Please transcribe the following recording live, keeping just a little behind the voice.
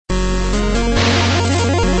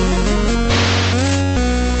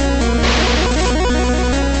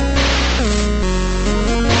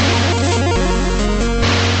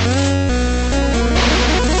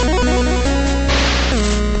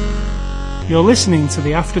You're listening to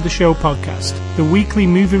the After the Show podcast, the weekly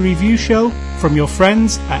movie review show from your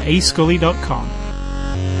friends at ascully.com.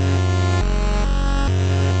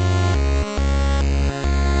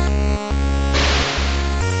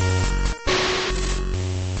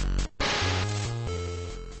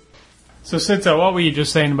 So, Sita, what were you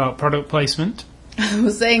just saying about product placement? I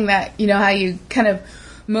was saying that, you know how you kind of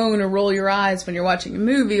moan or roll your eyes when you're watching a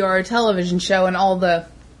movie or a television show and all the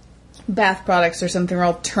bath products or something are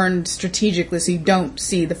all turned strategically so you don't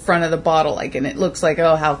see the front of the bottle, like, and it looks like,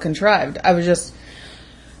 oh, how contrived. I was just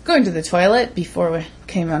going to the toilet before we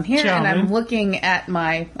came on here, and I'm looking at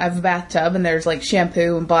I have a bathtub, and there's, like,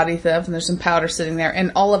 shampoo and body stuff, and there's some powder sitting there,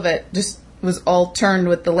 and all of it just was all turned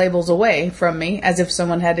with the labels away from me, as if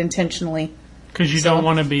someone had intentionally. Because you don't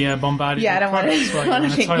want to be bombarded with products while you're in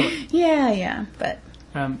the toilet. Yeah, but...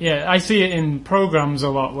 I see it in programs a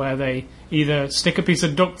lot where they either stick a piece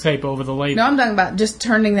of duct tape over the label. No, I'm talking about just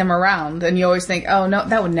turning them around, and you always think, oh, no,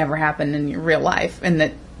 that would never happen in your real life, and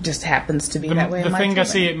that just happens to be that way. The thing I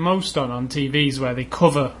see it most on TVs where they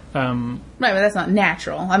cover... Right, but that's not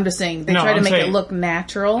natural. I'm just saying they try to make it look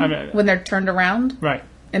natural when they're turned around. Right.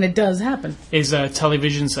 And it does happen. Is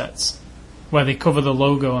television sets, where they cover the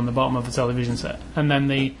logo on the bottom of the television set. And then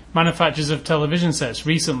the manufacturers of television sets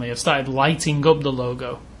recently have started lighting up the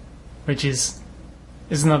logo, which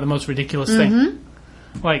isn't that the most ridiculous thing?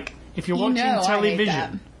 Like, if you're watching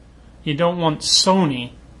television, you don't want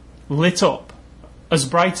Sony lit up as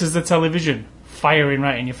bright as the television, firing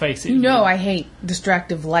right in your face. I hate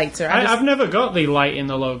distractive lights. I've never got the light in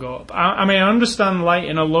the logo up. I mean, I understand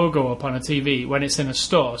lighting a logo up on a TV when it's in a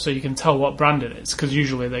store, so you can tell what brand it is, because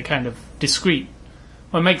usually they're kind of discreet.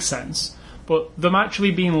 Well, it makes sense. But them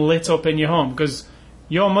actually being lit up in your home, because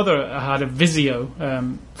your mother had a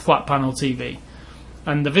Vizio flat panel TV,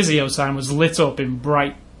 and the Vizio sign was lit up in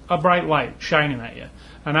a bright light shining at you.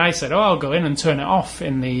 And I said, I'll go in and turn it off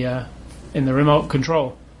in the remote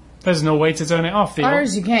control. There's no way to turn it off.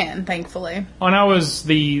 Ours you can, thankfully. On ours,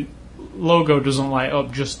 the logo doesn't light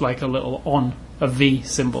up, just like a V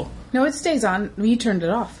symbol. No, it stays on. You turned it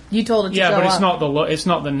off. You told it to go off. Yeah, but it's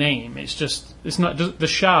not the name. It's not the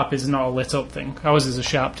Sharp is not a lit up thing. Ours is a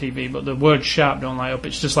Sharp TV, but the word Sharp don't light up.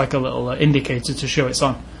 It's just like a little indicator to show it's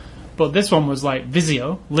on. But this one was like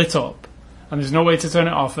Vizio lit up, and there's no way to turn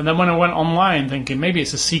it off. And then when I went online, thinking maybe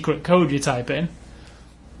it's a secret code you type in.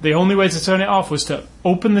 The only way to turn it off was to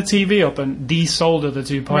open the TV up and desolder the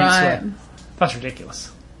 2 points. Right. That's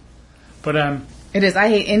ridiculous. But it is.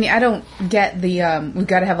 I don't get the we've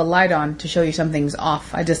got to have a light on to show you something's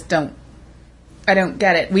off. I just don't. I don't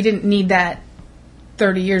get it. We didn't need that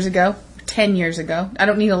 30 years ago, 10 years ago. I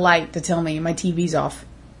don't need a light to tell me my TV's off.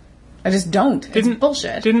 I just don't. It's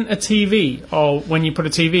bullshit. Didn't a TV, or when you put a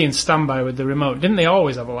TV in standby with the remote, didn't they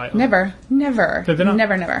always have a light on? Never. Did they not?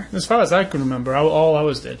 Never. As far as I can remember, all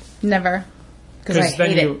ours did. Never. Because I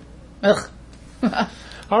hate it. Ugh.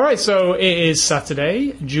 All right, so it is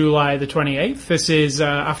Saturday, July the 28th. This is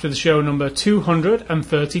After the Show number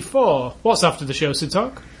 234. What's After the Show, Sid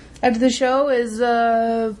Talk? After the Show is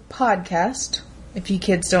a podcast. If you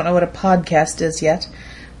kids don't know what a podcast is yet,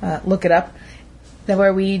 look it up.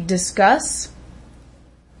 Where we discuss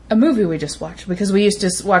a movie we just watched, because we used to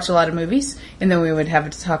watch a lot of movies, and then we would have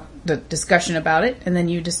a discussion about it, and then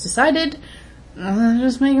you just decided,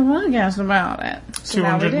 just make a podcast about it. So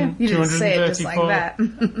now we do. You didn't say it just like that.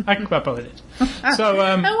 I probably did. So,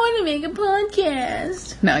 I want to make a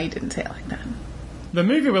podcast. No, you didn't say it like that. The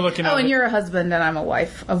movie we're looking at... Oh, and you're a husband and I'm a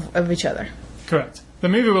wife of each other. Correct. The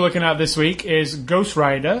movie we're looking at this week is Ghost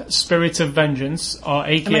Rider, Spirit of Vengeance, or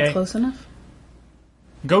a.k.a... Am I close enough?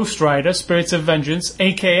 Ghost Rider, Spirit of Vengeance,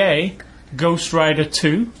 a.k.a. Ghost Rider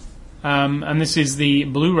 2. And this is the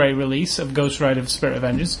Blu-ray release of Ghost Rider, Spirit of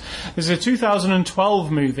Vengeance. This is a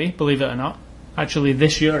 2012 movie, believe it or not. Actually,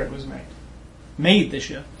 this year it was made. Made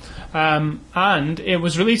this year. And it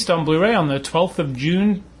was released on Blu-ray on the 12th of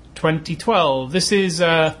June 2012. This is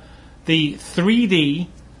the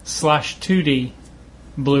 3D/2D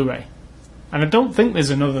Blu-ray. And I don't think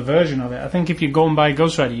there's another version of it. I think if you go and buy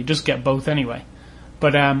Ghost Rider, you just get both anyway.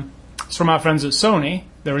 But it's from our friends at Sony.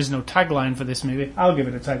 There is no tagline for this movie. I'll give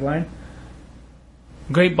it a tagline.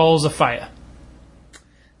 Great Balls of Fire.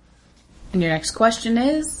 And your next question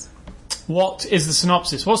is? What is the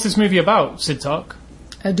synopsis? What's this movie about, Sid Talk?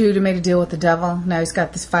 A dude who made a deal with the devil. Now he's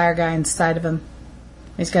got this fire guy inside of him.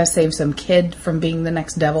 He's got to save some kid from being the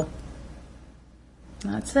next devil.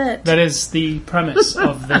 That's it. That is the premise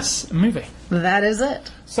of this movie. That is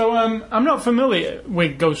it. So I'm not familiar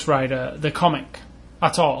with Ghost Rider, the comic,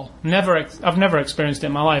 at all. I've never experienced it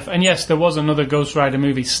in my life. And yes, there was another Ghost Rider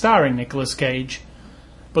movie starring Nicolas Cage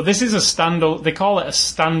But this is a standalone. They call it a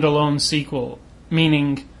standalone sequel,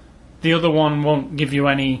 meaning the other one won't give you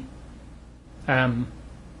any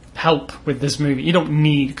help with this movie. You don't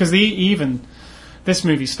need, because even this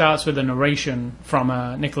movie starts with a narration from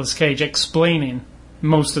Nicolas Cage explaining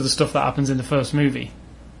most of the stuff that happens in the first movie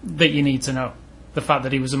that you need to know. The fact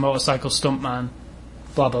that he was a motorcycle stuntman,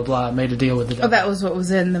 blah blah blah, made a deal with the devil. Oh, that was what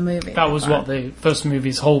was in the movie. That was what the first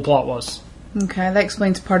movie's whole plot was. Okay, that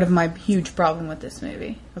explains part of my huge problem with this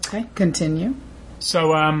movie. Okay, continue.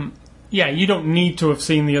 So, yeah, you don't need to have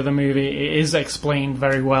seen the other movie. It is explained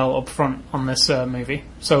very well up front on this movie.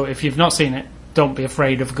 So if you've not seen it, don't be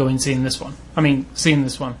afraid of seeing this one.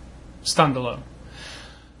 Standalone.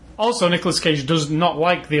 Also, Nicolas Cage does not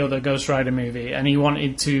like the other Ghost Rider movie, and he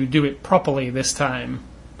wanted to do it properly this time.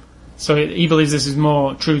 So he believes this is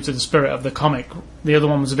more true to the spirit of the comic. The other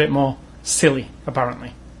one was a bit more silly,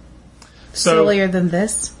 apparently. Sillier than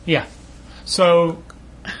this? Yeah. So,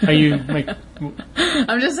 are you...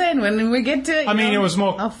 I'm just saying, when we get to it... I mean, it was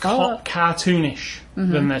more cartoonish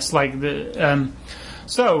than this.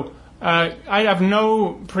 I have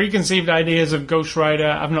no preconceived ideas of Ghost Rider.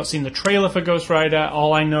 I've not seen the trailer for Ghost Rider.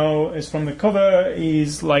 All I know is from the cover,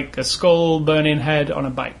 he's like a skull-burning head on a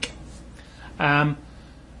bike.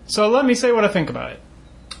 So let me say what I think about it.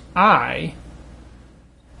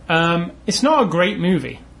 It's not a great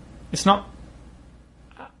movie. It's not...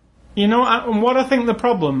 what I think the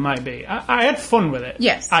problem might be. I had fun with it.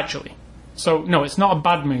 Yes. Actually. So, no, it's not a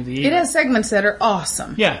bad movie either. It has segments that are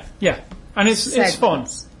awesome. Yeah. And it's fun.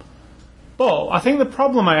 But I think the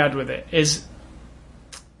problem I had with it is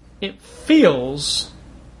it feels...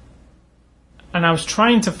 And I was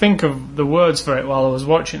trying to think of the words for it while I was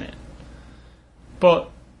watching it. But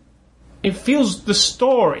it feels the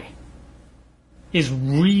story is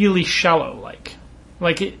really shallow, like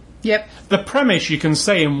it. Yep. The premise you can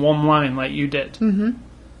say in one line, like you did, and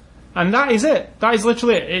that is it. That is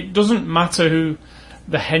literally it. It doesn't matter who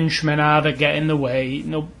the henchmen are that get in the way.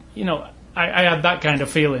 No, I had that kind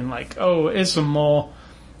of feeling, like, oh, here's some more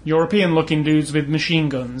European-looking dudes with machine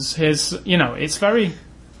guns. Here's, it's very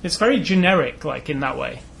generic, like in that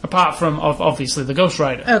way. Apart from, obviously, the Ghost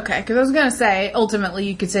Rider. Okay, because I was going to say, ultimately,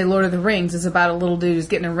 you could say Lord of the Rings is about a little dude who's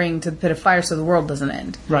getting a ring to the pit of fire so the world doesn't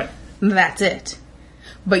end. Right. And that's it.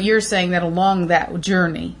 But you're saying that along that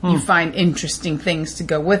journey, you find interesting things to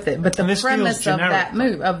go with it. But the premise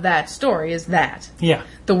of that story is that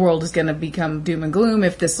the world is going to become doom and gloom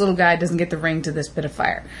if this little guy doesn't get the ring to this pit of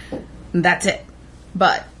fire. And that's it.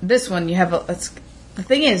 But this one, you have the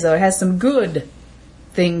thing is, though, it has some good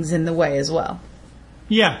things in the way as well.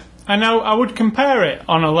 Yeah. And now I would compare it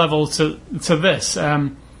on a level to this. Do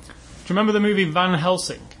you remember the movie Van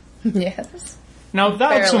Helsing? Yes. Now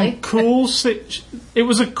that had some cool... It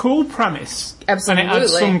was a cool premise. Absolutely. And it had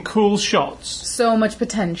some cool shots. So much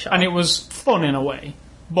potential. And it was fun in a way.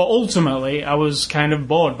 But ultimately, I was kind of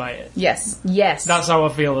bored by it. Yes. That's how I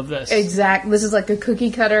feel of this. Exactly. This is like a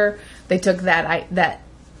cookie cutter. They took that...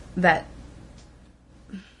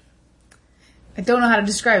 I don't know how to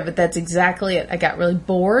describe it, but that's exactly it. I got really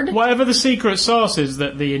bored. Whatever the secret sauce is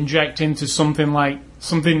that they inject into a superhero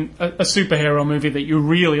movie that you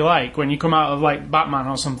really like, when you come out of like Batman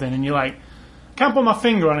or something and you're like, can't put my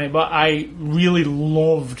finger on it, but I really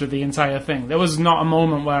loved the entire thing. There was not a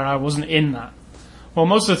moment where I wasn't in that. Well,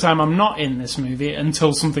 most of the time I'm not in this movie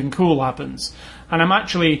until something cool happens. And I'm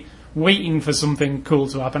actually waiting for something cool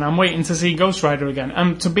to happen. I'm waiting to see Ghost Rider again.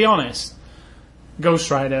 And to be honest...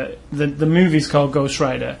 Ghost Rider, the movie's called Ghost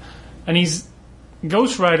Rider, and he's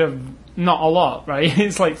Ghost Rider not a lot, right?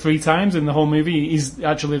 It's like 3 times in the whole movie he's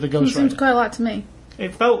actually the Ghost Rider. Seems quite a lot to me.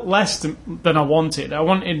 It felt less than I wanted. I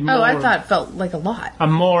wanted more. Oh, I thought it felt like a lot.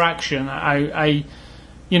 And more action.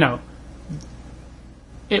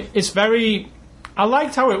 It's very... I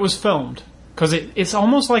liked how it was filmed, because it's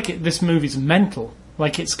almost like this movie's mental.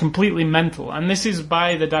 Like, it's completely mental. And this is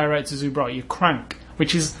by the directors who brought you Crank,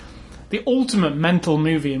 which is... the ultimate mental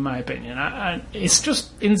movie, in my opinion. It's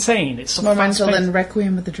just insane. It's so more mental than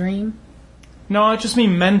Requiem with a Dream? No, I just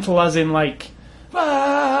mean mental as in like...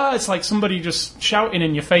 it's like somebody just shouting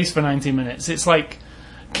in your face for 90 minutes. It's like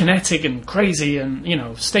kinetic and crazy, and,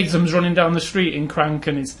 Statham's running down the street in Crank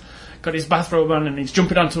and he's got his bathrobe on and he's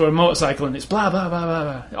jumping onto a motorcycle and it's blah, blah, blah, blah,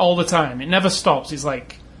 blah, all the time. It never stops. It's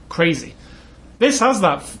like crazy. This has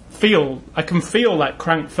that feel. I can feel that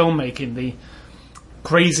Crank filmmaking, the...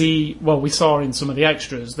 crazy, we saw in some of the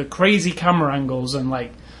extras, the crazy camera angles and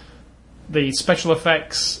like the special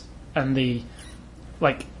effects and the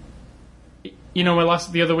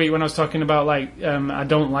the other week when I was talking about I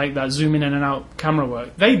don't like that zooming in and out camera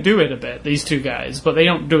work. They do it a bit, these two guys, but they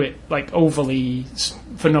don't do it like overly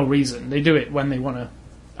for no reason. They do it when they want to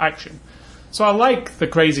action. So I like the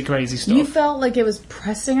crazy stuff. You felt like it was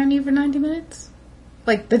pressing on you for 90 minutes?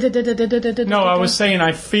 Like, no, I was saying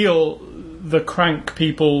I feel the Crank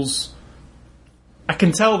people's... I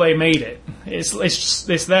can tell they made it.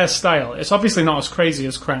 It's their style. It's obviously not as crazy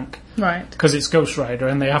as Crank. Right. Because it's Ghost Rider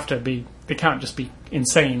and they have to be... They can't just be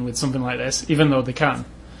insane with something like this, even though they can.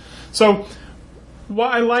 So...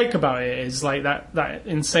 What I like about it is like that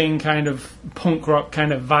insane kind of punk rock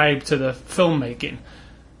kind of vibe to the filmmaking,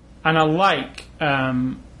 and I like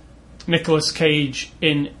Nicolas Cage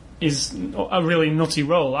in a really nutty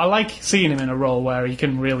role. I like seeing him in a role where he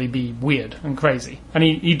can really be weird and crazy, and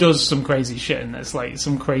he does some crazy shit in this, like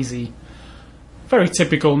some crazy, very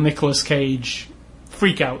typical Nicolas Cage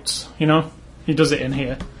freakouts. You know, he does it in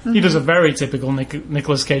here. Mm-hmm. He does a very typical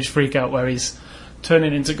Nicolas Cage freakout where he's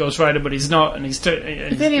turning into Ghost Rider, but he's not, and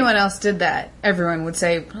if anyone else did that, everyone would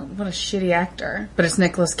say, oh, what a shitty actor. But it's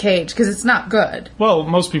Nicolas Cage, because it's not good. Well,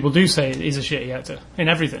 most people do say he's a shitty actor in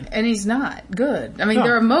everything. And he's not good. I mean,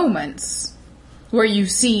 there are moments where you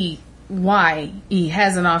see why he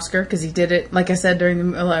has an Oscar, because he did it, like I said,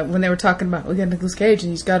 during when they were talking about, we got Nicolas Cage,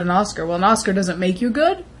 and he's got an Oscar. Well, an Oscar doesn't make you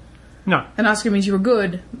good. No. An Oscar means you were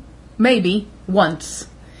good, maybe, once.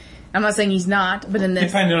 I'm not saying he's not, but in this...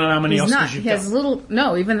 Depending on how many Oscars you've got.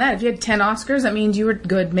 No, even that. If you had 10 Oscars, that means you were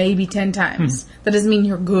good maybe 10 times. That doesn't mean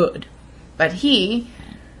you're good. But he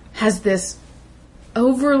has this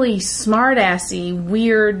overly smart-assy,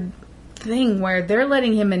 weird thing where they're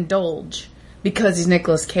letting him indulge because he's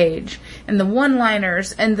Nicolas Cage. And the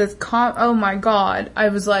one-liners and the... oh my god. I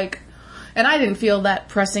was like... And I didn't feel that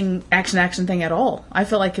pressing action thing at all. I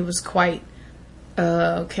felt like it was quite...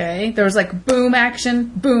 okay. There was like boom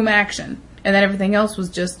action, and then everything else was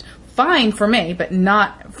just fine for me, but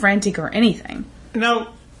not frantic or anything.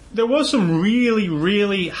 Now, there was some really,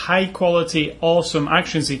 really high quality, awesome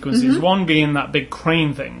action sequences. Mm-hmm. One being that big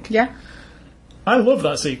crane thing. Yeah. I love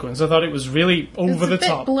that sequence. I thought it was really over the top.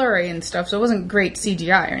 It's a bit blurry and stuff, so it wasn't great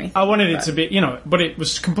CGI or anything. I wanted it to be, but it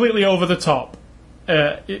was completely over the top.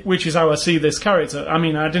 Which is how I see this character. I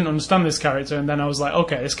mean, I didn't understand this character, and then I was like,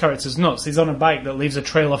 okay, this character's nuts. He's on a bike that leaves a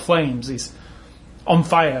trail of flames. He's on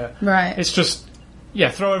fire. Right. It's just,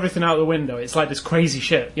 throw everything out the window. It's like this crazy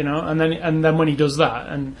shit, And then when he does that,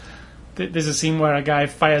 and there's a scene where a guy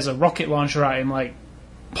fires a rocket launcher at him, like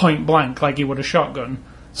point blank, like he would a shotgun.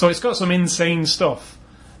 So it's got some insane stuff,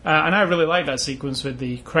 and I really liked that sequence with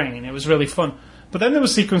the crane. It was really fun. But then there were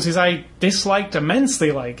sequences I disliked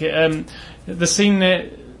immensely, like the scene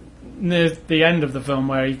near the end of the film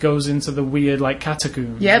where he goes into the weird like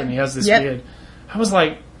catacombs and he has this weird... I was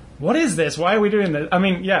like, what is this? Why are we doing this? I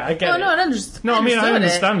mean, I get it. No, I understand. No, I mean, I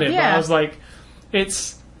understand it, but I was like,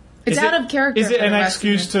 it's out of character. Is it an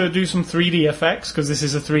excuse to do some 3D effects? Because this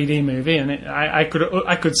is a 3D movie, and I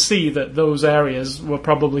could see that those areas were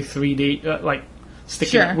probably 3D, like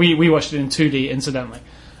sticking. Sure. We watched it in 2D, incidentally.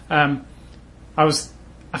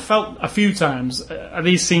 I felt a few times, are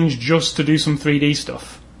these scenes just to do some 3D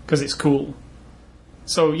stuff? Because it's cool.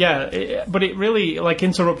 So, but it really, like,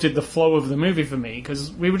 interrupted the flow of the movie for me, because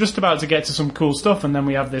we were just about to get to some cool stuff, and then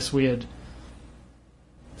we have this weird...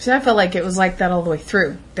 See, I felt like it was like that all the way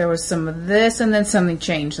through. There was some of this, and then something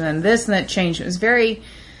changed, and then this, and that changed. It was very...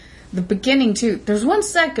 The beginning, too. There's one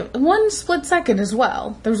split second as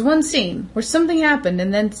well. There was one scene where something happened,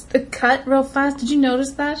 and then the cut real fast. Did you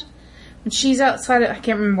notice that? When she's outside, I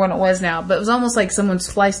can't remember when it was now, but it was almost like someone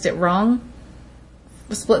spliced it wrong.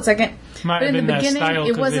 A split second. Might but have in the been beginning, their style,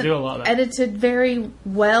 it wasn't they do a lot of that. Edited very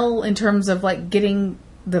well in terms of like getting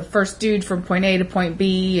the first dude from point A to point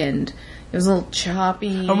B, and it was a little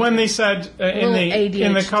choppy. And when they said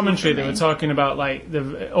in the commentary, they were talking about like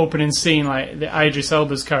the opening scene, like the Idris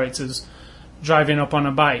Elba's characters driving up on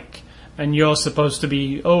a bike. And you're supposed to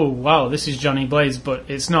be, oh, wow, this is Johnny Blaze, but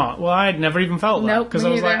it's not. Well, I had never even felt that. Because I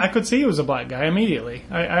was like, I could see he was a black guy immediately.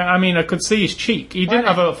 I mean, I could see his cheek. He didn't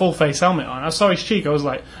have a full-face helmet on. I saw his cheek. I was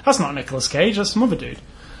like, that's not Nicolas Cage. That's some other dude.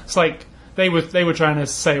 It's like, they were trying to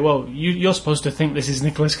say, well, you're supposed to think this is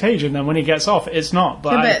Nicolas Cage, and then when he gets off, it's not.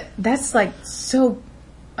 But that's, like, so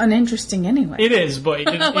uninteresting anyway. It is, but it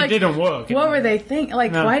didn't work. What were they thinking?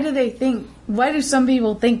 Like, no. Why do some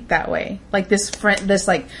people think that way? Like,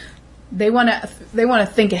 They want to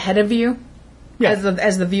think ahead of you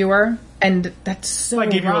as the viewer, and that's so wrong.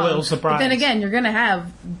 Give you a little surprise. But then again, you're going to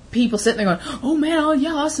have people sitting there going, oh man, oh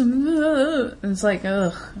yeah, awesome. And it's like,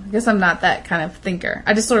 ugh, I guess I'm not that kind of thinker.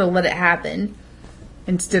 I just sort of let it happen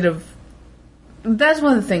instead of... That's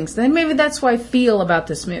one of the things. Then maybe that's what I feel about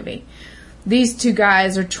this movie. These two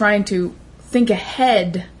guys are trying to think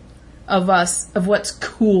ahead of us, of what's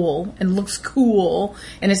cool and looks cool,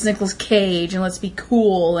 and it's Nicolas Cage, and let's be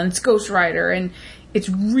cool, and it's Ghost Rider, and it's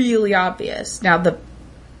really obvious. Now the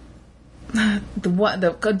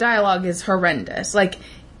dialogue is horrendous. Like,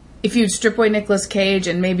 if you'd strip away Nicolas Cage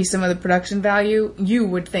and maybe some of the production value, you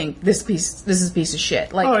would think this is a piece of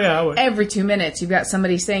shit. Like, I would. Every 2 minutes you've got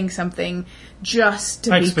somebody saying something just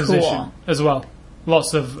to be cool. As well.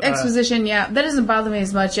 Lots of exposition. Yeah, that doesn't bother me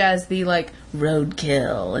as much as the like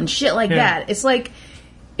roadkill and shit like that. It's like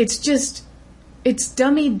it's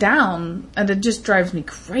dummied down, and it just drives me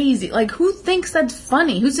crazy. Like, who thinks that's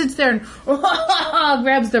funny? Who sits there and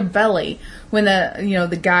grabs their belly when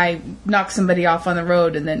the guy knocks somebody off on the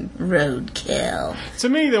road and then roadkill? To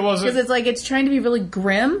me, there was because it's like it's trying to be really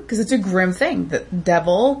grim, because it's a grim thing. The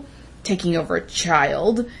devil taking over a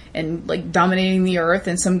child and like dominating the earth,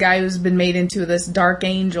 and some guy who's been made into this dark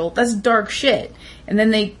angel. That's dark shit. And then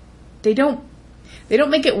they don't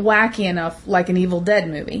make it wacky enough like an Evil Dead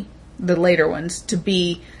movie, the later ones, to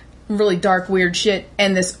be really dark, weird shit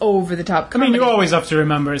and this over-the-top comedy. I mean, you always have to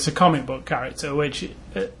remember it's a comic book character, which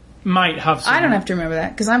might have some... I don't have to remember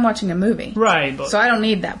that, because I'm watching a movie. Right, but... So I don't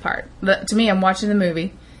need that part. To me, I'm watching the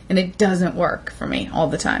movie, and it doesn't work for me all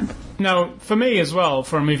the time. Now, for me as well,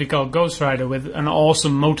 for a movie called Ghost Rider with an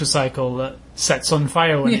awesome motorcycle that sets on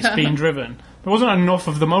fire when it's being driven, there wasn't enough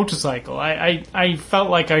of the motorcycle. I felt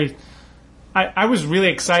like I was really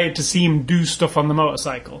excited to see him do stuff on the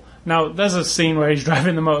motorcycle. Now, there's a scene where he's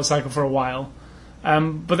driving the motorcycle for a while,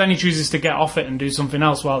 but then he chooses to get off it and do something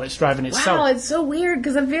else while it's driving itself. Wow, it's so weird,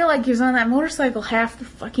 because I feel like he was on that motorcycle half the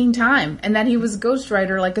fucking time, and that he was Ghost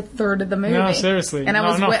Rider like a third of the movie. No, seriously. And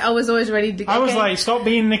I was always ready to... I was like, stop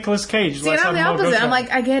being Nicolas Cage. See, and I'm the opposite. I'm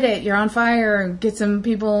like, I get it. You're on fire. Get some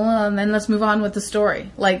people, and then let's move on with the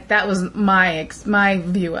story. Like, that was my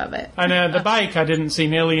view of it. And the bike I didn't see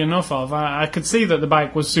nearly enough of. I could see that the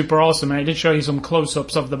bike was super awesome, and I did show you some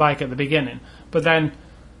close-ups of the bike at the beginning. But then...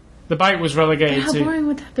 the bike was relegated to... How boring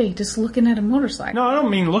would that be, just looking at a motorcycle? No, I don't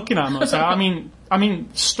mean looking at a motorcycle. I mean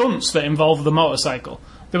stunts that involve the motorcycle.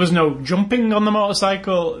 There was no jumping on the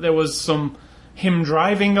motorcycle. There was some him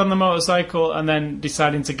driving on the motorcycle and then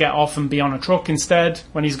deciding to get off and be on a truck instead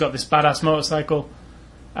when he's got this badass motorcycle.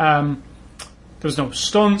 There was no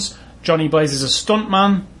stunts. Johnny Blaze is a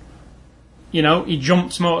stuntman. You know, he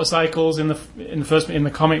jumps motorcycles in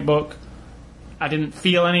the comic book. I didn't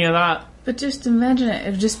feel any of that. But just imagine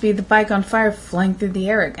it would just be the bike on fire flying through the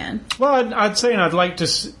air again. Well, I'd say, and I'd like to...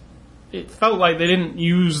 It felt like they didn't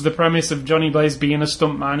use the premise of Johnny Blaze being a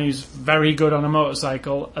stuntman who's very good on a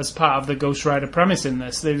motorcycle as part of the Ghost Rider premise in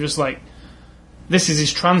this. They're just like, this is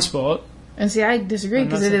his transport. And see, I disagree,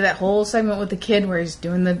 because they did that whole segment with the kid where he's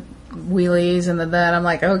doing the wheelies and that. I'm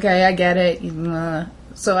like, okay, I get it.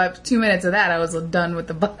 So after 2 minutes of that, I was done with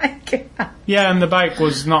the bike. Yeah, and the bike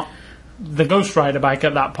was not... the Ghost Rider bike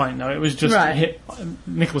at that point, though. It was just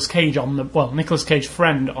Nicolas Cage Nicolas Cage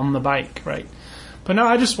friend on the bike, right? But no,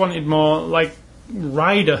 I just wanted more, like,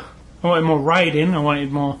 Rider. I wanted more riding. I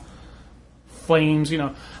wanted more flames, you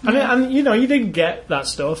know. And you know, you did get that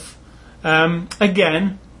stuff.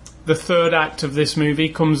 Again, the third act of this movie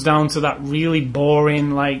comes down to that really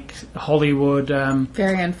boring, like, Hollywood...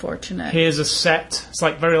 very unfortunate. Here's a set. It's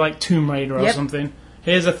like very like Tomb Raider or something.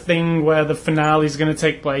 Here's a thing where the finale is going to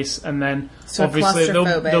take place, and then obviously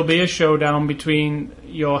there'll be a showdown between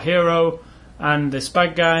your hero and this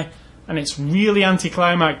bad guy, and it's really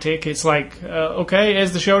anticlimactic. It's like, okay,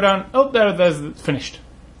 here's the showdown. Oh, there's finished.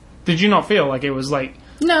 Did you not feel like it was like...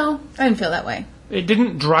 No, I didn't feel that way. It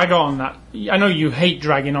didn't drag on that. I know you hate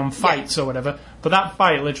dragging on fights or whatever, but that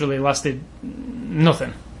fight literally lasted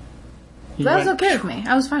nothing. That was okay with me.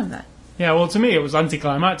 I was fine with that. Yeah, well, to me, it was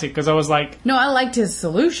anticlimactic, because I was like... No, I liked his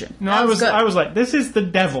solution. No, I was like, this is the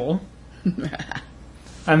devil,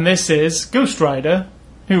 and this is Ghost Rider,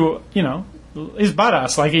 who, you know, is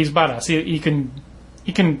badass. Like, he's badass. He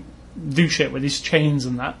can do shit with his chains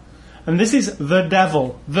and that. And this is the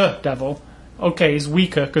devil. The devil. Okay, he's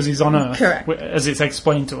weaker because he's on Earth, correct, as it's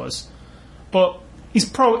explained to us. But he's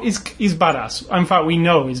badass. In fact, we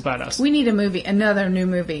know he's badass. We need another new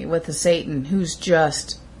movie with a Satan who's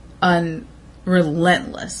just...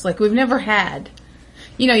 relentless. Like, we've never had,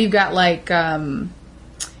 you know, you've got like the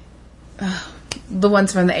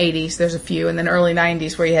ones from the 80s, there's a few, and then early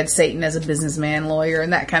 90s where you had Satan as a businessman, lawyer,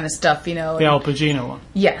 and that kind of stuff, you know. The Al Pacino one.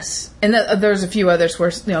 Yes. And there's a few others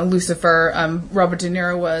where, you know, Lucifer, Robert De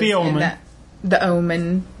Niro was The Omen. The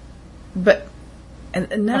Omen. But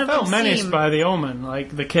And none I of felt them menaced seem... by the Omen,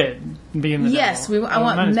 like the kid being the Yes, devil. I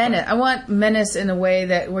want menaced by menace. it. I want menace in a way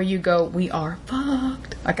that where you go, we are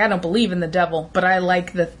fucked. Like, I don't believe in the devil, but I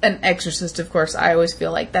like an Exorcist, of course. I always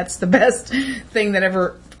feel like that's the best thing that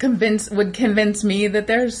ever would convince me that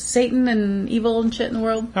there's Satan and evil and shit in the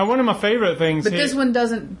world. Now, one of my favorite things, But this one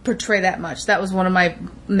doesn't portray that much. That was one of my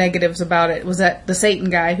negatives about it, was that the Satan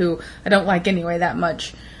guy, who I don't like anyway that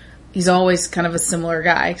much, he's always kind of a similar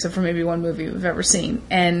guy, except for maybe one movie we've ever seen.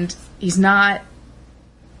 And he's not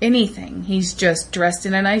anything. He's just dressed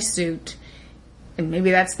in a nice suit. And maybe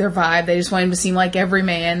that's their vibe. They just want him to seem like every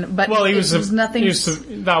man. But well, there's nothing...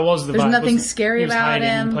 that was the vibe. There's nothing wasn't it? scary He was about hiding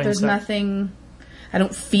in him. plain There's sight. nothing... I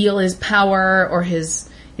don't feel his power or his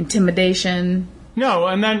intimidation. No,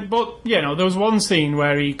 and then, but, you know, there was one scene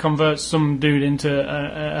where he converts some dude into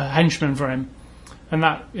a henchman for him. And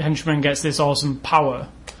that henchman gets this awesome power.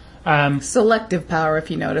 Selective power, if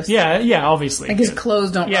you notice. Yeah, obviously. Like his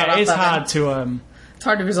clothes don't rub Yeah, off it's of hard him. to, It's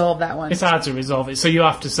hard to resolve that one. it's hard to resolve it. So you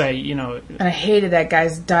have to say, you know... And I hated that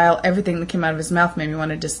guy's dial. Everything that came out of his mouth made me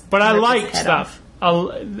want to just... But I rip his liked head that. off.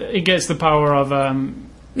 It gets the power of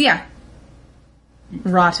Yeah.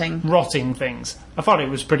 Rotting. rotting things. I thought it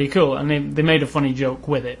was pretty cool, and they made a funny joke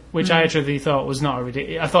with it, which I actually thought was not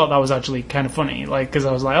ridiculous. I thought that was actually kind of funny, like, because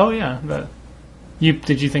I was like, oh yeah,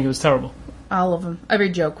 did you think it was terrible? All of them. Every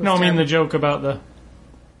joke was No, I mean the terrible. joke about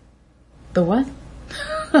The what?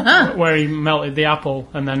 where he melted the apple,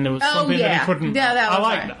 and then there was something that he couldn't. Yeah, that was I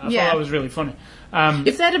liked right. that. I Yeah. thought that was really funny.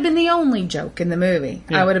 If that had been the only joke in the movie,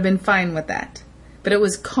 Yeah. I would have been fine with that. But it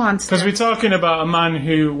was constant. Because we're talking about a man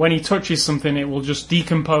who, when he touches something, it will just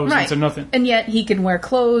decompose Right. into nothing. And yet he can wear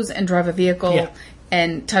clothes and drive a vehicle Yeah.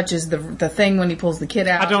 and touches the thing when he pulls the kid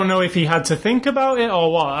out. I don't know if he had to think about it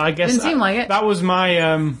or what. I guess Didn't seem like it. That was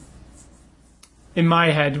my in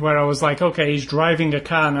my head where I was like, okay, he's driving a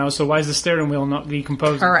car now, so why is the steering wheel not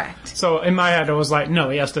decomposing? Correct. So in my head, I was like, no,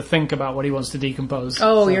 he has to think about what he wants to decompose.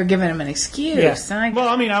 Oh, So- you're giving him an excuse. yeah. Well,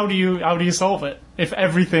 I mean, how do you solve it if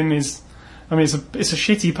everything is? I mean, it's a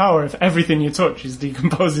shitty power if everything you touch is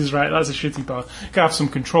decomposes, right? That's a shitty power. You gotta have some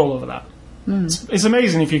control over that. It's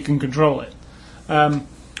amazing if you can control it.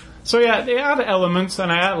 So yeah, they had elements,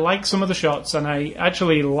 and I like some of the shots, and I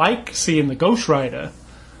actually like seeing the Ghost Rider,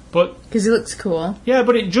 but Because he looks cool. yeah,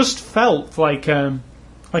 but it just felt like I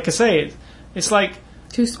say, it's like,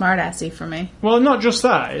 Too smart-assy for me. well, not just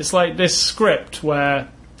that. It's like this script where,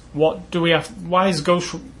 what do we have? Why is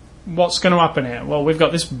Ghost? What's going to happen here? Well, we've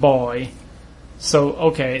got this boy. So,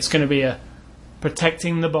 okay, it's going to be a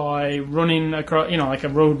protecting the boy, running across, you know, like a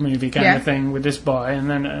road movie kind Yeah. of thing with this boy, and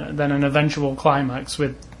then an eventual climax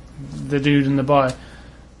with the dude and the boy.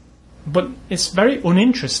 But it's very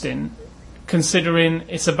uninteresting, considering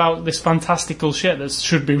it's about this fantastical shit that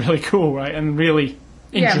should be really cool, right? And really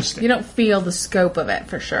interesting. Yeah, you don't feel the scope of it,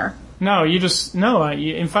 for sure. No, you just... No,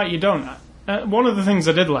 in fact, you don't. One of the things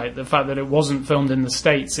I did like, the fact that it wasn't filmed in the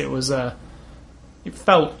States, it was...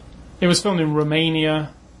 It was filmed in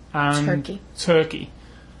Romania and Turkey.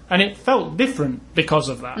 And it felt different because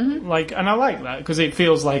of that. Like, and I like that, because it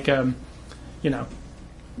feels like, you know...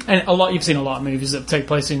 And you've seen a lot of movies that take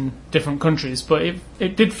place in different countries, but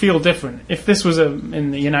it did feel different. If this was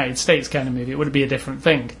in the United States kind of movie, it would be a different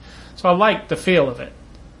thing. So I liked the feel of it.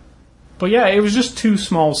 But yeah, it was just too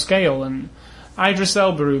small scale, and Idris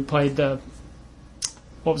Elba, who played the...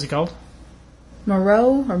 What was he called?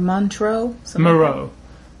 Moreau or Montreux? Moreau.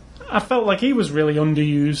 I felt like he was really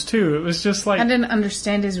underused too. It was just like... I didn't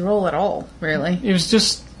understand his role at all, really. It was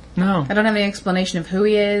just... No. I don't have any explanation of who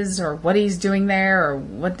he is or what he's doing there or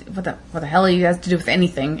what the hell he has to do with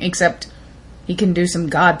anything, except he can do some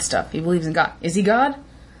God stuff. He believes in God. Is he God?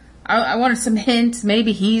 I wanted some hints.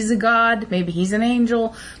 Maybe he's a god. Maybe he's an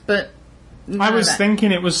angel. But I was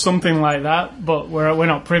thinking it was something like that, but we're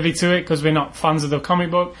not privy to it because we're not fans of the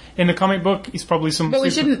comic book. In the comic book, he's probably some... But we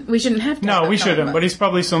shouldn't have to. No, we shouldn't. But it's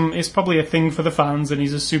probably a thing for the fans, and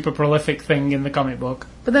he's a super prolific thing in the comic book.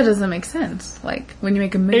 But that doesn't make sense. Like when you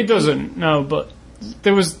make a movie, It doesn't. No, but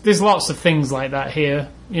there's lots of things like that here.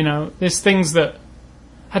 You know, there's things that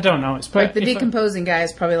I don't know. It's like the decomposing guy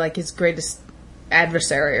is probably like his greatest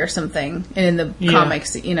adversary or something, and in the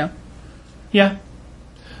comics, you know. Yeah.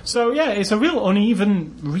 So yeah, it's a real really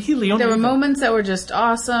uneven. There were moments that were just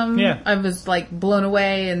awesome. Yeah. I was like blown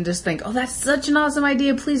away and just think, oh, that's such an awesome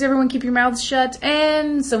idea. Please, everyone, keep your mouths shut.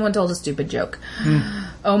 And someone told a stupid joke.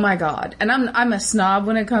 Oh my god! And I'm a snob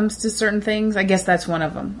when it comes to certain things. I guess that's one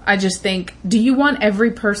of them. I just think, do you want every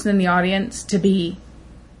person in the audience to be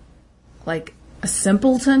like a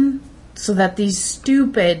simpleton, so that these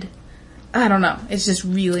stupid I don't know. It's just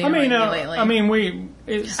really annoying me lately.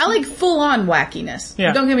 I like full-on wackiness.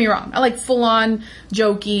 Yeah. Don't get me wrong. I like full-on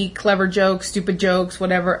jokey, clever jokes, stupid jokes,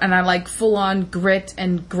 whatever, and I like full-on grit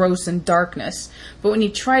and gross and darkness. But when you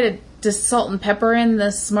try to just salt and pepper in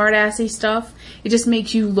the smart-assy stuff, it just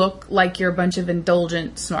makes you look like you're a bunch of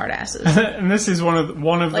indulgent smart-asses. And this is one of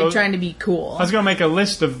like those... trying to be cool. I was going to make a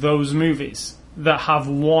list of those movies that have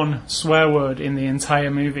one swear word in the entire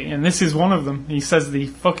movie, and this is one of them. He says the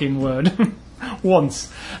fucking word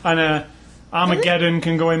once. And Armageddon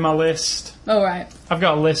can go in my list. Oh, right. I've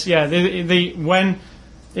got a list, yeah. When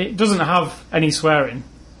it doesn't have any swearing,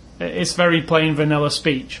 it's very plain vanilla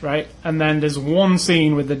speech, right? And then there's one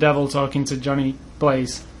scene with the devil talking to Johnny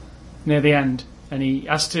Blaze near the end, and he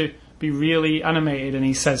has to be really animated, and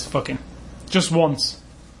he says fucking. Just once.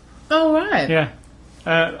 Oh, right. Yeah.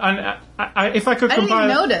 And if I could compile... I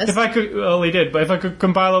didn't notice. If I could... Well, he did, but if I could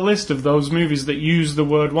compile a list of those movies that use the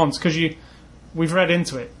word once, because we've read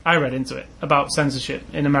into it, I read into it, about censorship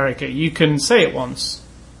in America. You can say it once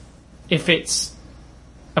if it's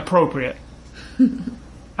appropriate.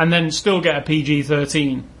 And then still get a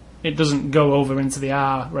PG-13. It doesn't go over into the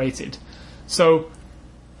R-rated. So,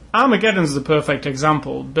 Armageddon's the perfect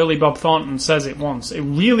example. Billy Bob Thornton says it once. It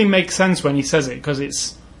really makes sense when he says it, because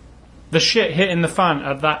it's the shit hitting the fan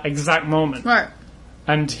at that exact moment. Right.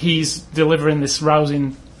 And he's delivering this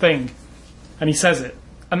rousing thing. And he says it.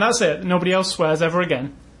 And that's it. Nobody else swears ever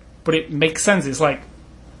again. But it makes sense. It's like,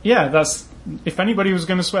 yeah, that's... If anybody was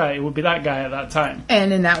going to swear, it would be that guy at that time.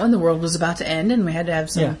 And in that one, the world was about to end, and we had to have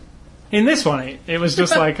some... Yeah. In this one, it was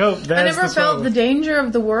just like, oh, there's I never felt the danger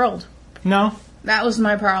of the world. No. That was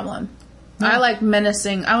my problem. No. I like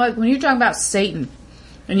menacing... I like... When you're talking about Satan,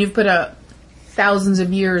 and you've put thousands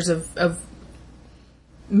of years of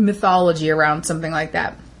mythology around something like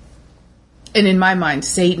that. And in my mind,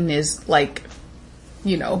 Satan is like,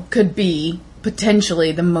 could be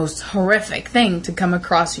potentially the most horrific thing to come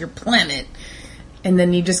across your planet. And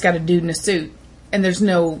then you just got a dude in a suit. And there's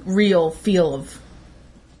no real feel of...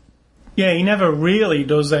 Yeah, he never really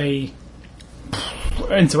does into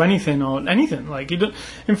anything or anything. Like,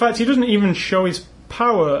 in fact, he doesn't even show his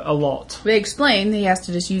power a lot. They explain that he has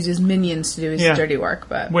to just use his minions to do his dirty work,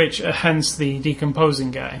 but... Which, hence the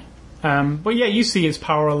decomposing guy. But yeah, you see his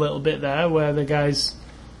power a little bit there, where the guy's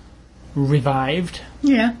revived.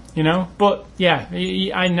 Yeah. But yeah,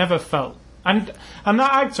 I never felt... And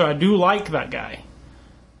that actor, I do like that guy.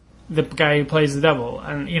 The guy who plays the devil,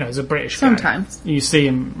 and, he's a British guy. Sometimes. You see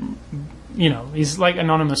him, he's like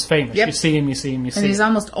Anonymous Famous. Yep. You see him. And he's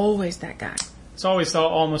almost always that guy. It's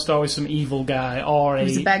almost always some evil guy or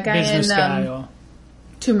a bad guy business in, guy. Or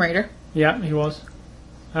Tomb Raider. Yeah, he was.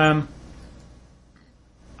 I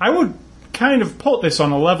would kind of put this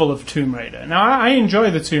on a level of Tomb Raider. Now, I enjoy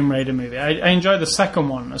the Tomb Raider movie. I enjoy the second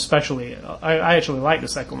one especially. I actually like the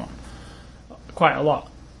second one quite a lot.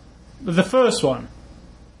 But the first one,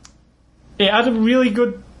 it had a really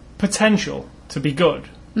good potential to be good.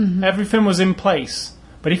 Mm-hmm. Everything was in place.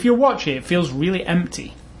 But if you watch it, it feels really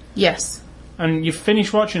empty. Yes. And you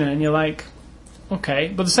finish watching it and you're like, okay.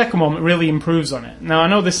 But the second one really improves on it. Now, I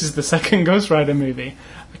know this is the second Ghost Rider movie.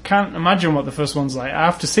 I can't imagine what the first one's like. I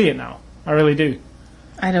have to see it now. I really do.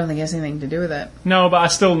 I don't think it has anything to do with it. No, but I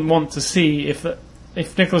still want to see if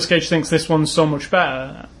Nicolas Cage thinks this one's so much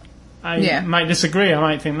better. I might disagree. I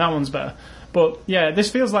might think that one's better. But yeah,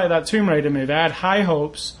 this feels like that Tomb Raider movie. I had high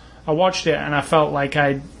hopes. I watched it and I felt like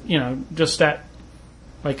I, just ate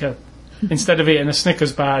instead of eating a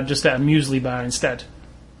Snickers bar, I'd just ate a muesli bar instead.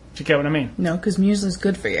 Do you get what I mean? No, because muesli's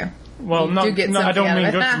good for you. Well, I don't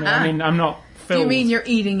mean good for me. I mean, I'm not filled. Do you mean you're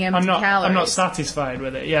eating empty calories? I'm not satisfied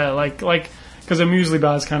with it. Yeah, like because a muesli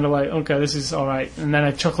bar is kind of like, okay, this is all right, and then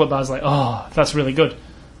a chocolate bar is like, oh, that's really good.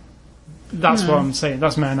 That's what I'm saying.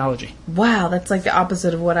 That's my analogy. Wow, that's like the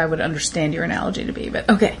opposite of what I would understand your analogy to be. But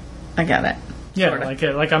okay, I got it. Yeah,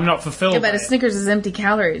 like I'm not fulfilled. Yeah, but a Snickers is empty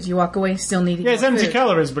calories. You walk away still needing. Yeah, it's empty food.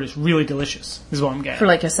 calories, but it's really delicious. Is what I'm getting. For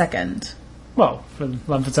like a second. Well, for the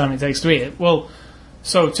length of time it takes to eat it. Well,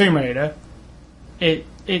 so Tomb Raider,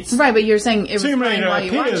 it's right, but you're saying it was Tomb fine Raider while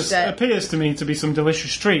you watched it. appears to me to be some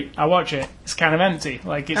delicious treat. I watch it. It's kind of empty.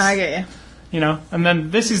 Like it's. I get you. And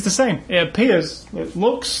then this is the same. It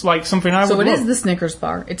looks like something I would love. So it is the Snickers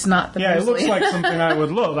bar. It's not the Yeah, it looks like something I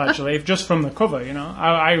would love, actually, if just from the cover,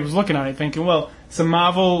 I was looking at it thinking, well, it's a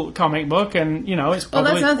Marvel comic book, and, it's probably... Well,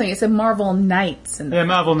 that's another thing. It's a Marvel Knights. Yeah,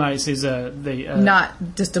 Marvel Knights is not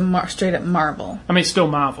just a straight-up Marvel. I mean, it's still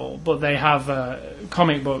Marvel, but they have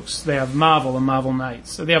comic books. They have Marvel and Marvel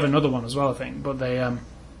Knights. They have another one as well, I think, but they...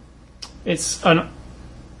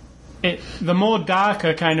 the more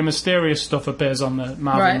darker kind of mysterious stuff appears on the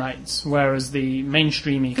Marvel Right. Knights, whereas the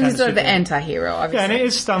mainstreamy kind He's of sort of the superhero- anti-hero, obviously. Yeah, and it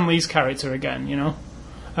is Stan Lee's character again, you know.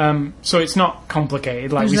 So it's not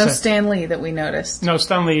complicated, like There's we no said. Stan Lee that we noticed. No,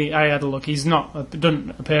 Stan Lee, I had a look. He's not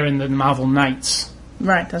doesn't appear in the Marvel Knights.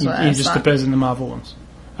 Right, that's what He I just thought. appears in the Marvel ones.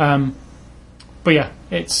 But yeah,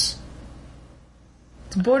 it's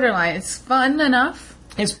It's borderline. It's fun enough.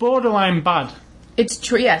 borderline bad.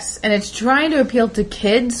 Yes, and it's trying to appeal to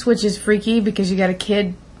kids, which is freaky because you got a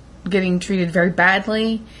kid getting treated very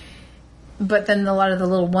badly. But then a lot of the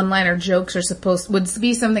little one-liner jokes would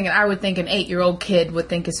be something that I would think an 8-year-old kid would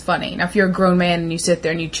think is funny. Now, if you're a grown man and you sit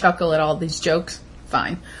there and you chuckle at all these jokes,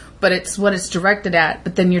 fine. But it's what it's directed at.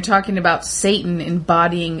 But then you're talking about Satan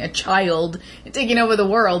embodying a child and taking over the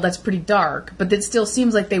world. That's pretty dark. But it still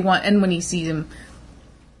seems like they want... And when he sees him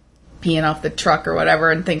peeing off the truck or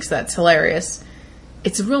whatever and thinks that's hilarious...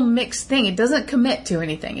 It's a real mixed thing. It doesn't commit to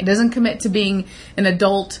anything. It doesn't commit to being an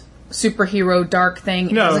adult superhero dark thing.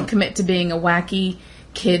 It No. doesn't commit to being a wacky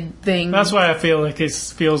kid thing. That's why I feel like it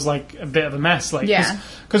feels like a bit of a mess. Like, Yeah.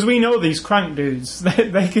 Because we know these Crank dudes.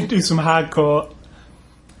 They can do some hardcore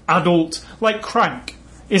adult... Like, Crank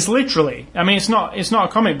is literally... I mean, it's not a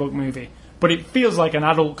comic book movie, but it feels like an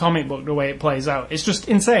adult comic book the way it plays out. It's just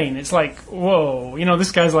insane. It's like, whoa, you know,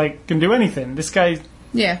 this guy's like, can do anything. This guy...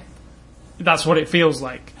 Yeah. That's what it feels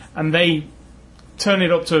like. And they turn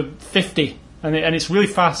it up to 50. And it's really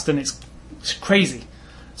fast and it's crazy.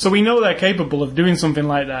 So we know they're capable of doing something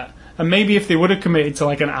like that. And maybe if they would have committed to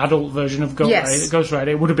like an adult version of Ghost Rider,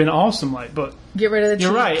 it would have been awesome. Like, but Get rid of the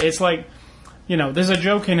you're cheap. right. It's like, you know, there's a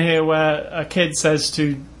joke in here where a kid says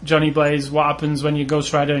to Johnny Blaze, "What happens when you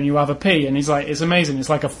Ghost Rider and you have a pee?" And he's like, "It's amazing. It's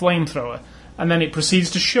like a flamethrower." And then it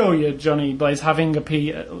proceeds to show you Johnny Blaze having a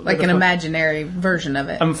pee, Like an imaginary version of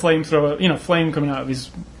it. and flamethrower, you know, flame coming out of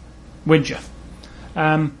his widget.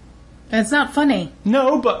 And it's not funny.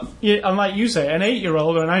 No, but and like you say, an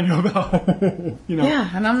 8-year-old or a 9-year-old, you know. Yeah,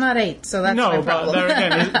 and I'm not 8, so that's my No, but problem. there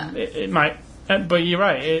again, it might. But you're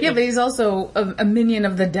right. Yeah, but he's also a minion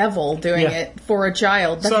of the devil doing Yeah. it for a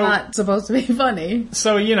child. That's So- not supposed to be funny.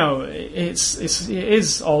 So you know, it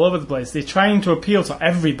is all over the place. They're trying to appeal to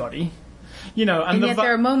everybody, you know, and And yet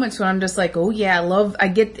there are moments when I'm just like, oh yeah, I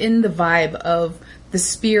get in the vibe of a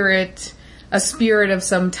spirit of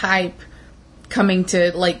some type coming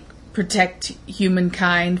to like protect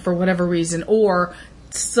humankind for whatever reason, or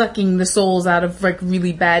sucking the souls out of like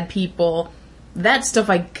really bad people. That stuff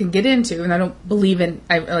I can get into, and I don't believe in.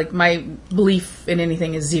 My belief in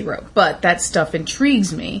anything is 0, but that stuff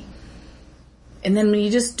intrigues me. And then when you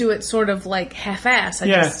just do it sort of like half-ass,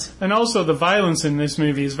 and also the violence in this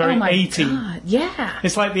movie is very oh my A-team. God, yeah.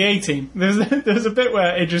 It's like the A-team. There's a bit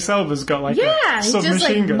where Idris Elba's got like Yeah, a he's just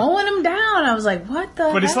submachine like gun. mowing them down. I was like, what the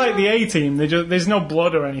But it's hell? like the A-team. There's no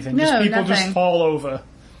blood or anything. No, Just people just nothing. fall over.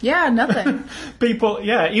 Yeah, nothing. People,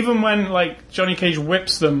 yeah, even when like Johnny Cage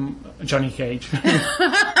whips them, Johnny Cage,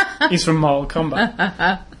 he's from Mortal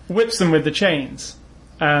Kombat, whips them with the chains,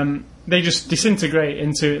 they just disintegrate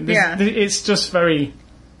into. Yeah. It's just very.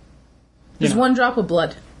 There's one drop of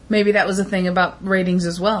blood. Maybe that was a thing about ratings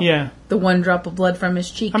as well. Yeah. The one drop of blood from his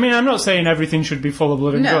cheek. I mean, I'm not saying everything should be full of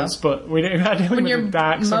blood and No. guts, but we're dealing when with you're a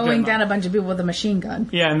dark subject mowing matter. down a bunch of people with a machine gun.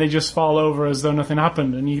 Yeah, and they just fall over as though nothing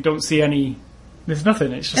happened, and you don't see any. There's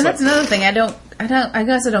nothing. It's just And like, that's another thing. I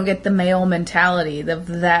guess I don't get the male mentality of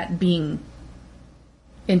that being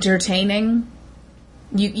entertaining.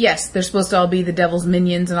 Yes, they're supposed to all be the devil's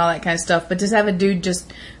minions and all that kind of stuff, but just have a dude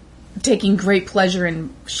just taking great pleasure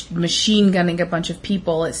in machine gunning a bunch of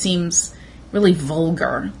people, it seems really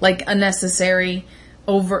vulgar, like unnecessary,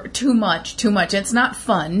 over too much. It's not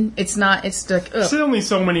fun. It's like, ugh. There's only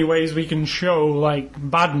so many ways we can show like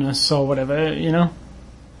badness or whatever, you know.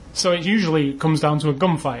 So it usually comes down to a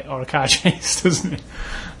gunfight or a car chase, doesn't it?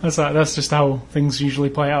 That's just how things usually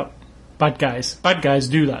play out. Bad guys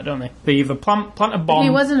do that, don't they? They either plant a bomb.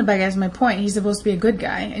 He wasn't a bad guy. That's my point. He's supposed to be a good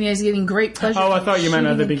guy, and he's getting great pleasure. Oh, I from thought you meant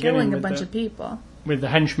at the shooting and beginning killing a with bunch the- of people. with the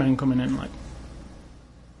henchmen coming in, like,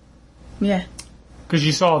 Yeah, because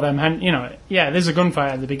you saw them, there's a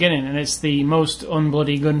gunfight at the beginning, and it's the most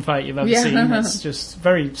unbloody gunfight you've ever Yeah. seen. It's just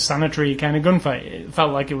very sanitary kind of gunfight. It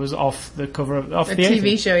felt like it was off the cover of a the TV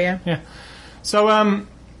A-team. show. Yeah. Yeah. So,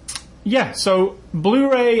 so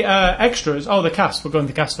Blu-ray extras. Oh, the cast. We're going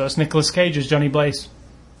to the cast first. Nicolas Cage as Johnny Blaze.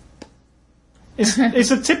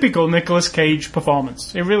 It's a typical Nicolas Cage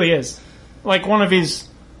performance. It really is. Like one of his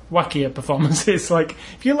wackier performances. Like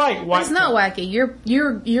if you like, It's not wacky.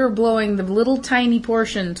 You're blowing the little tiny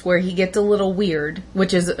portions where he gets a little weird,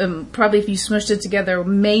 which is probably if you smushed it together,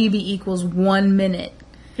 maybe equals 1 minute.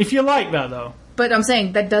 If you like that though, But I'm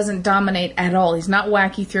saying that doesn't dominate at all. He's not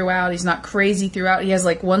wacky throughout. He's not crazy throughout. He has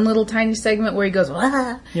like one little tiny segment where he goes,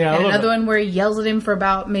 "Wah!" Yeah, and another one where he yells at him for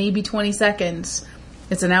about maybe 20 seconds.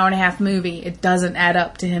 It's an hour-and-a-half movie. It doesn't add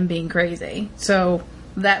up to him being crazy. So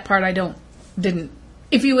that part didn't.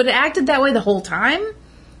 If he would have acted that way the whole time,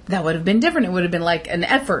 that would have been different. It would have been like an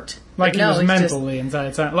effort. Like he was mental the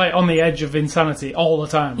entire time. Like on the edge of insanity all the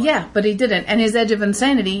time. Like. Yeah, but he didn't. And his edge of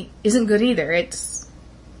insanity isn't good either. It's,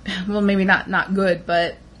 well, maybe not good,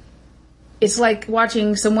 but it's like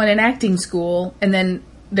watching someone in acting school and then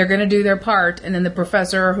they're going to do their part and then the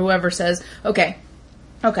professor or whoever says, okay,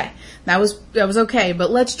 that was okay, but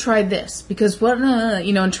let's try this because what,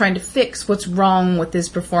 and trying to fix what's wrong with this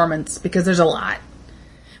performance because there's a lot.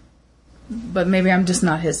 But maybe I'm just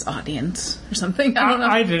not his audience or something. I don't know.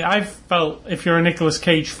 I felt if you're a Nicolas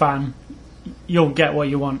Cage fan, you'll get what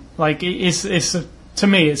you want. Like to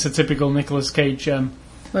me, it's a typical Nicolas Cage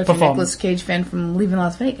What if you're a Nicolas Cage fan from Leaving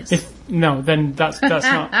Las Vegas? No, then that's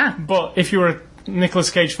not. But if you're a Nicolas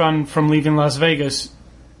Cage fan from Leaving Las Vegas,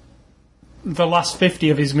 the last 50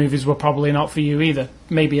 of his movies were probably not for you either.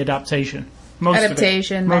 Maybe adaptation.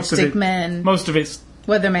 Matchstick Men. Most of it's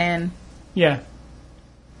Weatherman. Yeah.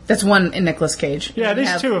 That's one in Nicolas Cage. Yeah,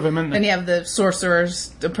 there's two of them, isn't there? Then you have the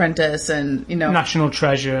Sorcerer's Apprentice and, National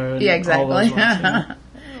Treasure. And yeah, exactly.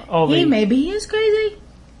 All those ones, maybe he is crazy.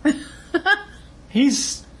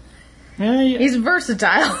 He's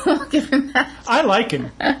versatile. I'll give him that. I like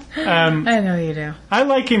him. I know you do. I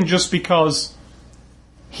like him just because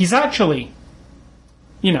he's actually,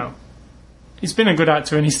 he's been a good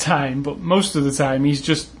actor in his time, but most of the time he's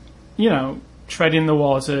just, treading the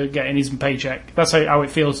water, getting his paycheck. That's how it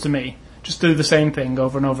feels to me. Just do the same thing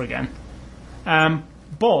over and over again.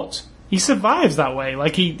 But he survives that way.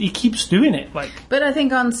 Like, he keeps doing it. But I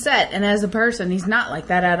think on set and as a person, he's not like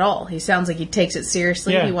that at all. He sounds like he takes it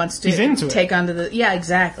seriously. Yeah, he wants to he's into take onto the... Yeah,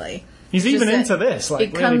 exactly. He's even into this, it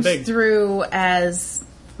really comes big. through as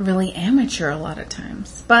really amateur a lot of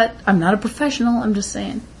times. But I'm not a professional, I'm just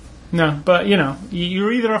saying. No, but,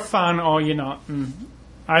 you're either a fan or you're not. And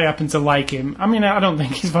I happen to like him. I mean, I don't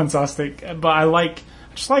think he's fantastic, but I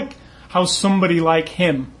just like how somebody like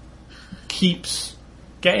him keeps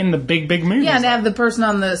getting the big movies. Yeah, and have the person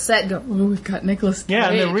on the set go, "Oh, we've got Nicolas Cage." Yeah,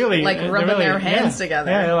 and they're really rubbing their hands together.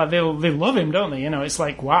 Yeah, they love him, don't they? It's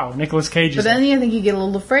like, wow, Nicolas Cage. But then I think you get a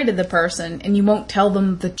little afraid of the person, and you won't tell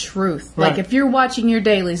them the truth. Right. Like if you're watching your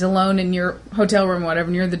dailies alone in your hotel room, or whatever,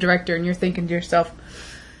 and you're the director, and you're thinking to yourself,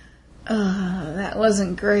 that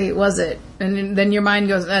wasn't great, was it? And then your mind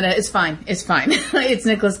goes, it's fine. It's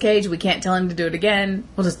Nicolas Cage. We can't tell him to do it again.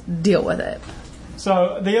 We'll just deal with it.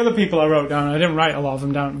 So the other people I wrote down, I didn't write a lot of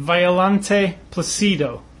them down. Violante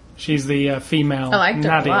Placido. She's the female. I liked her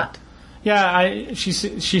Nadia. a lot. Yeah, she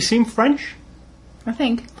seemed French. I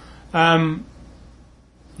think. I'd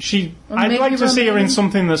like to see her in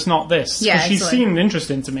something that's not this. Yeah, she seemed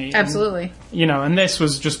interesting to me. Absolutely. And this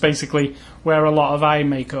was just basically wear a lot of eye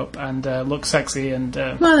makeup and look sexy and...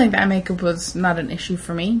 Well, I think that makeup was not an issue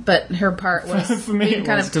for me, but her part was for me being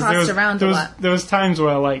kind of tossed around a lot. There was times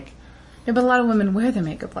where, Yeah, but a lot of women wear their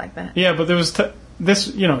makeup like that. Yeah, but there was this,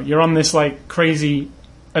 you're on this, crazy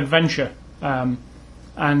adventure,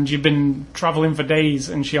 and you've been travelling for days,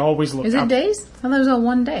 and she always looked... Is it days? I thought it was all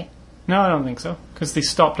one day. No, I don't think so, because they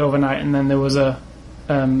stopped overnight, and then there was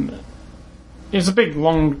it was a big,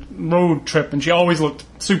 long road trip, and she always looked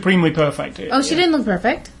supremely perfect. Oh, she didn't look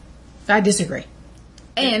perfect? I disagree.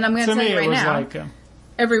 And I'm going to tell you right now,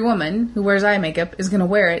 every woman who wears eye makeup is going to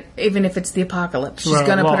wear it, even if it's the apocalypse. She's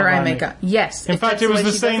going to put her eye makeup. Yes. In fact, it was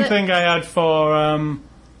the same thing I had for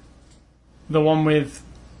the one with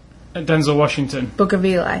Denzel Washington. Book of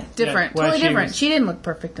Eli. Different. Yeah, totally different. She didn't look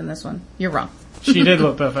perfect in this one. You're wrong. She did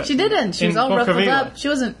look perfect. She didn't. She was all ruffled up. She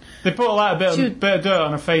wasn't... They put a bit of dirt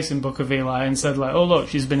on her face in Book of Eli and said, oh, look,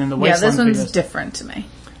 she's been in the wasteland. Yeah, this one's different to me.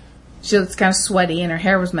 She looks kind of sweaty and her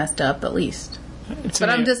hair was messed up, at least. But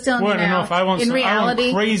I'm just telling you now, I want crazy,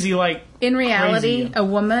 in reality, crazy. A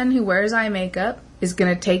woman who wears eye makeup is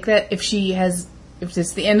going to take that if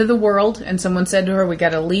it's the end of the world and someone said to her, we got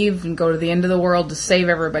to leave and go to the end of the world to save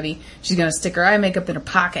everybody, she's going to stick her eye makeup in her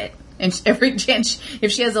pocket. And every chance,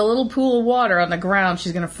 if she has a little pool of water on the ground,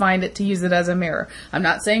 she's going to find it to use it as a mirror. I'm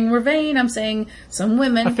not saying we're vain. I'm saying some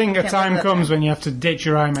women... I think a time comes when you have to ditch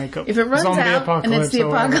your eye makeup. If it runs out and it's the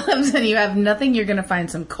apocalypse and you have nothing, you're going to find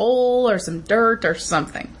some coal or some dirt or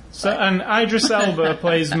something. So, and Idris Elba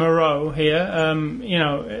plays Moreau here.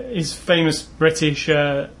 He's famous British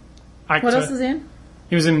actor. What else is he in?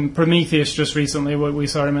 He was in Prometheus just recently. What we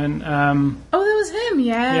saw him in. Oh, that was him.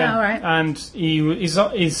 Yeah. All right. And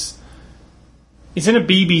he's in a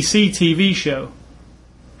BBC TV show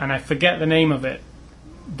and I forget the name of it,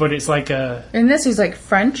 but it's like a... In this, he's like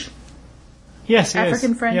French. Yes, it is.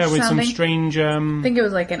 African French Yeah, with sounding. some strange... I think it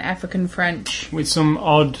was like an African French. with some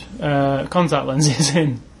odd contact lenses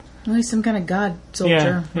in. Well, he's some kind of god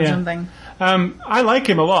soldier or something. I like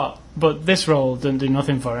him a lot, but this role didn't do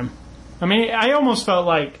nothing for him. I mean, I almost felt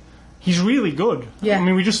like he's really good. Yeah. I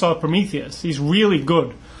mean, we just saw Prometheus. He's really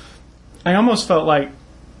good. I almost felt like...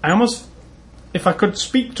 if I could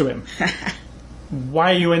speak to him,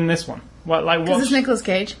 why are you in this one? Because it's Nicolas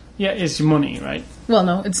Cage. Yeah, it's your money, right? Well,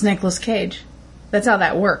 no, it's Nicolas Cage. That's how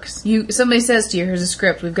that works. Somebody says to you, here's a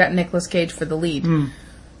script, we've got Nicolas Cage for the lead.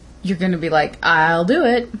 You're going to be like, I'll do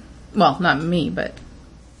it. Well, not me, but...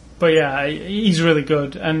 But yeah, he's really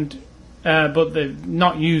good, and but they're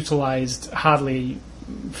not utilised hardly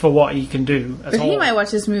for what he can do at all. But he might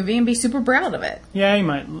watch this movie and be super proud of it. Yeah, he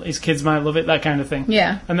might. His kids might love it, that kind of thing.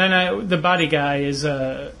 Yeah. And then the baddie guy is,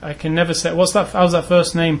 I can never say... How's that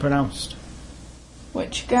first name pronounced?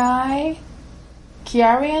 Which guy?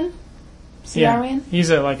 Ciarian? Yeah,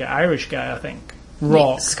 he's like an Irish guy, I think.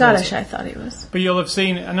 Rock. Scottish, I thought he was. But you'll have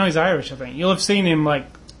seen... I know he's Irish, I think. You'll have seen him, like,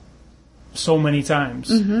 so many times.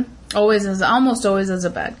 Mm-hmm. Almost always as a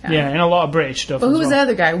bad guy. Yeah, in a lot of British stuff. But who as was well. the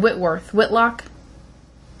other guy? Whitlock?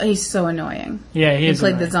 He's so annoying. Yeah, he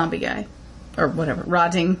played annoying. the zombie guy. Or whatever,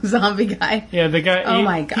 rotting zombie guy. Yeah, the guy... Oh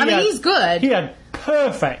my god. I mean, he's good. He had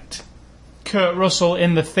perfect Kurt Russell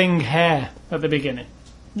in The Thing hair at the beginning.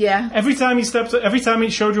 Yeah. Every time he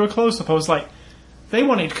showed you a close-up, I was like, they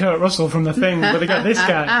wanted Kurt Russell from The Thing, but they got this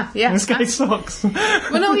guy. Yeah. This guy sucks.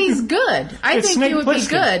 Well, no, he's good. I think he would be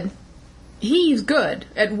good. He's good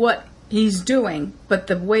at what he's doing, but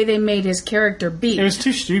the way they made his character be... It was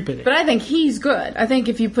too stupid. But I think he's good. I think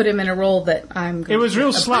if you put him in a role that I'm going It was real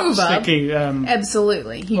approve slapsticky. of,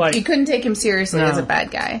 absolutely. You couldn't take him seriously as a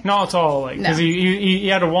bad guy. Not at all. Because he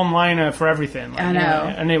had a one-liner for everything. I know.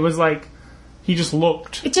 And it was like... He just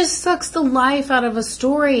looked... It just sucks the life out of a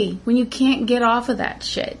story when you can't get off of that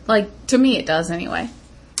shit. Like, to me it does anyway.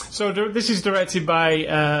 So this is directed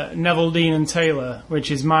by Neville Dean and Taylor,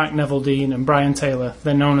 which is Mark Neville Dean and Brian Taylor.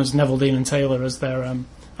 They're known as Neville Dean and Taylor as their...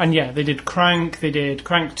 and yeah, they did Crank, they did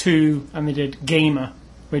Crank 2, and they did Gamer,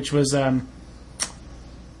 which was...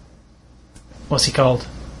 what's he called?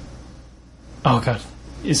 Oh, God.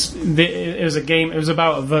 It was a game. It was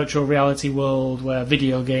about a virtual reality world where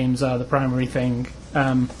video games are the primary thing.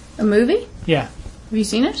 A movie? Yeah. Have you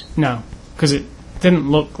seen it? No, because it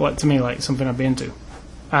didn't look to me like something I'd be into.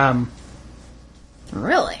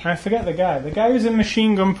 Really? I forget the guy. The guy who's in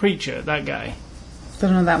Machine Gun Preacher. That guy.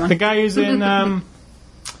 Don't know that one. The guy who's in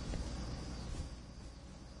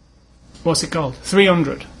what's it called?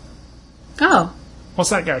 300. Oh.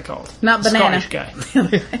 What's that guy called? Not Banana. Scottish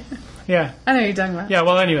guy. Yeah. I know what you're talking about. Yeah,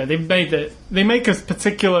 well, anyway, they make a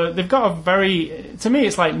particular... They've got a very... To me,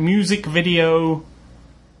 it's like music video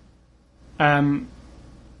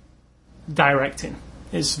directing.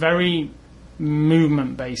 It's very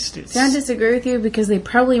movement-based. I disagree with you because they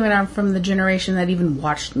probably went out from the generation that even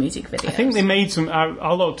watched music videos. I think they made some...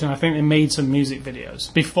 I looked and I think they made some music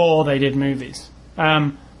videos before they did movies.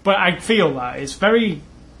 But I feel that it's very...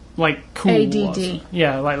 like cool. ADD.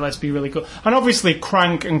 Yeah, like let's be really cool. And obviously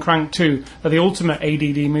Crank and Crank 2 are the ultimate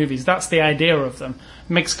ADD movies. That's the idea of them.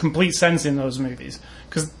 It makes complete sense in those movies.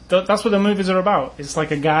 Because that's what the movies are about. It's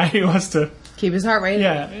like a guy who has to... keep his heart rate.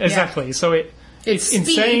 Yeah, exactly. Yeah. So it's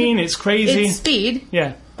insane, it's crazy. It's speed.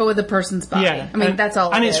 Yeah. But with a person's body. Yeah. I mean, that's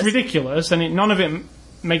all and it it's is. ridiculous, and none of it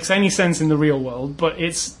makes any sense in the real world, but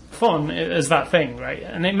it's fun as that thing, right?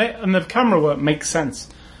 And and the camera work makes sense.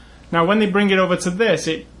 Now, when they bring it over to this,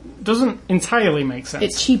 it doesn't entirely make sense.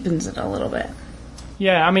 It cheapens it a little bit.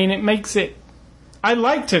 Yeah, I mean, it makes it... I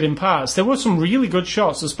liked it in parts. There were some really good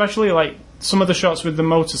shots, especially like some of the shots with the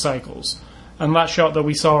motorcycles. And that shot that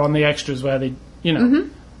we saw on the extras where they,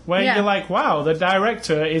 where you're like, wow, the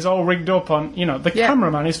director is all rigged up on, the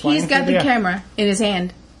cameraman is flying. He's got the camera in his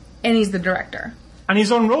hand, and he's the director. And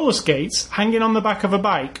he's on roller skates, hanging on the back of a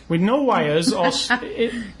bike with no wires or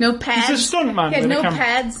no pads. He's a stuntman. He had with no a camera.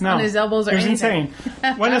 pads on his elbows or anything. It was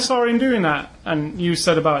insane. When I saw him doing that, and you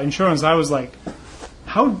said about insurance, I was like,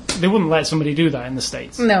 how they wouldn't let somebody do that in the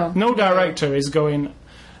States. No director is going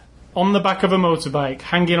on the back of a motorbike,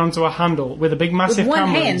 hanging onto a handle with a big massive with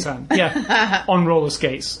camera in his hand. Yeah, on roller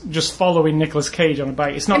skates, just following Nicolas Cage on a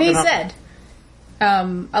bike. It's not. And he said,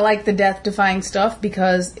 I like the death-defying stuff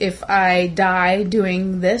because if I die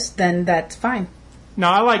doing this, then that's fine. No,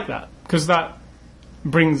 I like that because that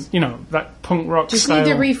brings, that punk rock Just style.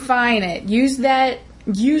 need to refine it. Use that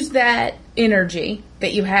energy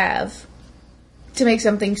that you have to make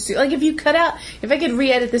something... like if I could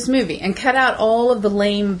re-edit this movie and cut out all of the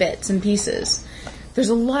lame bits and pieces, there's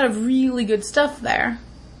a lot of really good stuff there,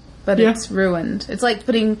 but Yeah. it's ruined. It's like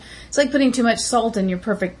putting too much salt in your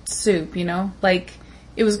perfect soup, you know? Like,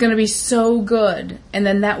 it was going to be so good, and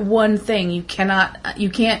then that one thing, you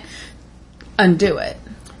can't undo it.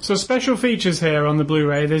 So special features here on the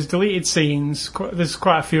Blu-ray. There's deleted scenes. There's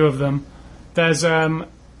quite a few of them. There's an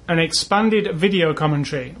expanded video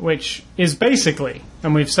commentary, which is basically,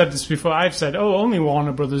 and we've said this before, I've said, only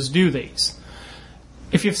Warner Brothers do these.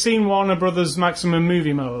 If you've seen Warner Brothers Maximum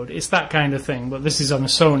Movie Mode, it's that kind of thing, but this is on a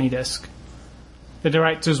Sony disc. The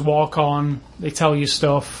directors walk on, they tell you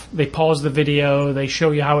stuff, they pause the video, they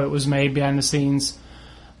show you how it was made behind the scenes.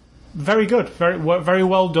 Very good, very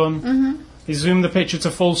well done. Mm-hmm. They zoom the picture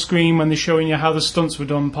to full screen when they're showing you how the stunts were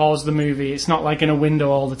done, pause the movie. It's not like in a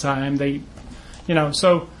window all the time.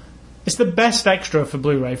 So it's the best extra for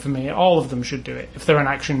Blu-ray for me. All of them should do it. If they're an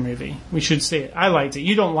action movie, we should see it. I liked it.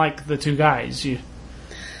 You don't like the two guys.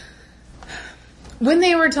 When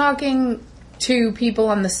they were talking to people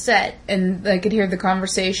on the set and I could hear the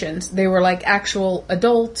conversations, they were like actual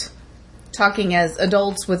adult talking as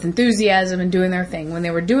adults with enthusiasm and doing their thing. When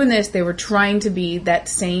they were doing this, they were trying to be that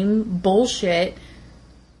same bullshit,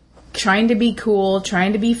 trying to be cool,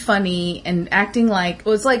 trying to be funny, and acting like...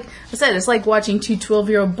 Well, it's like I said, it's like watching two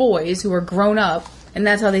 12-year-old boys who are grown up, and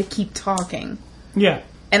that's how they keep talking. Yeah.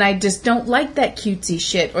 And I just don't like that cutesy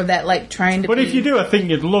shit, or that, like, trying to But be... if you do, I think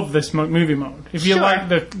you'd love this movie mode. If you Sure. like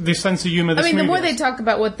the sense of humour this movie the more has. they talk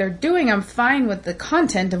about what they're doing, I'm fine with the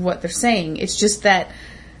content of what they're saying. It's just that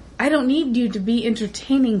I don't need you to be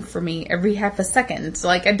entertaining for me every half a second. So,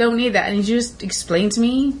 like, I don't need that. And you just explain to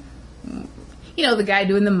me, you know, the guy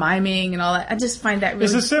doing the miming and all that. I just find that really...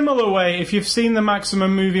 It's a similar way, if you've seen the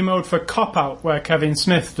Maximum Movie Mode for Cop Out, where Kevin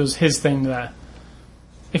Smith does his thing there.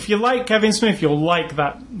 If you like Kevin Smith, you'll like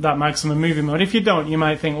that Maximum Movie Mode. If you don't, you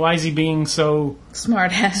might think, why is he being so...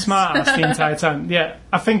 Smart-ass the entire time. Yeah,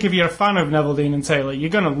 I think if you're a fan of Neville Dean and Taylor,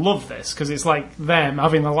 you're going to love this, because it's like them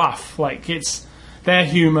having a laugh. Like, it's their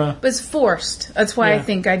humour. But it's forced. That's why I Yeah.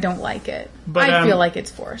 think I don't like it. But, I feel like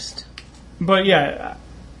it's forced. But yeah,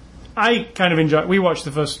 I kind of enjoy it. We watched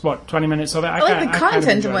the first, 20 minutes of it. I like the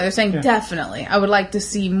content of what they're saying, Yeah. definitely. I would like to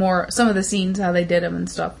see more, some of the scenes, how they did them and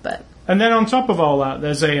stuff, but... And then on top of all that,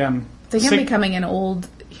 there's a... I think I'm becoming an old,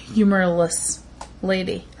 humorless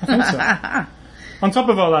lady. I think so. On top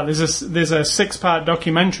of all that, there's a 6-part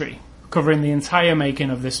documentary covering the entire making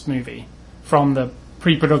of this movie, from the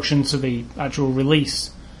pre-production to the actual release,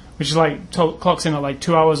 which is like clocks in at like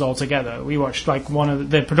 2 hours altogether. We watched like one of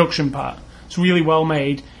the production part. It's really well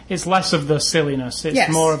made. It's less of the silliness. It's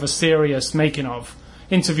Yes. more of a serious making of.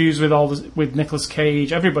 Interviews with Nicolas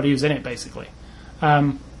Cage, everybody who's in it basically.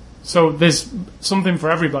 So there's something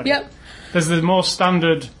for everybody. Yep. There's the more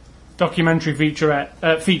standard documentary feature.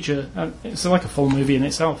 It's like a full movie in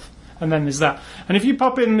itself. And then there's that. And if you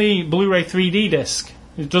pop in the Blu-ray 3D disc,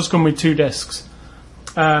 it does come with 2 discs.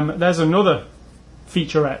 There's another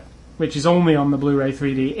featurette, which is only on the Blu-ray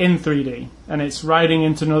 3D, in 3D. And it's riding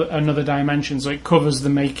into another dimension, so it covers the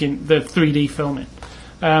 3D filming.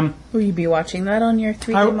 Will you be watching that on your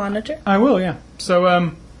 3D monitor? I will, yeah.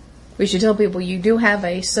 So, We should tell people you do have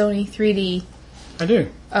a Sony 3D I do.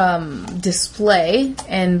 display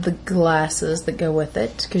and the glasses that go with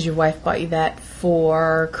it, because your wife bought you that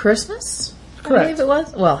for Christmas, Correct. I believe it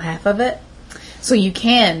was. Well, half of it. So you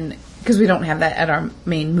can, because we don't have that at our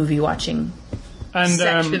main movie watching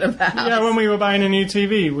section of the house. Yeah, when we were buying a new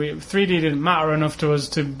TV, 3D didn't matter enough to us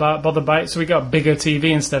to bother buy it, so we got a bigger TV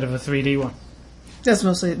instead of a 3D one. That's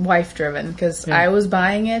mostly wife driven, because Yeah. I was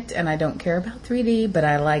buying it and I don't care about 3D, but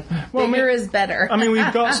I like bigger is better. I mean,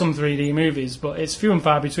 we've got some 3D movies, but it's few and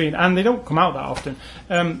far between, and they don't come out that often.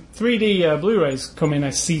 3D Blu-rays come in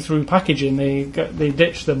a see-through packaging. They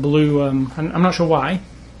ditch the blue. And I'm not sure why,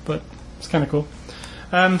 but it's kind of cool.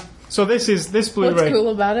 So this Blu-ray. What's cool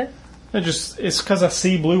about it? It's because I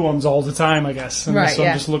see blue ones all the time, I guess, and Right, this one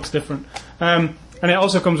yeah. just looks different. And it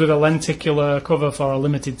also comes with a lenticular cover for a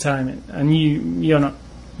limited time, and you're not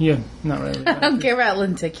really. I don't care about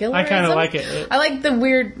lenticular. I kind of like it. I like the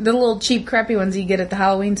little cheap, crappy ones you get at the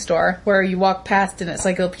Halloween store, where you walk past and it's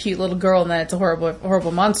like a cute little girl, and then it's a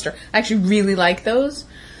horrible monster. I actually really like those.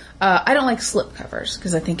 I don't like slip covers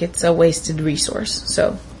because I think it's a wasted resource.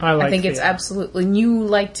 So I think it's absolutely. And you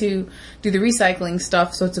like to do the recycling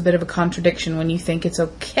stuff, so it's a bit of a contradiction when you think it's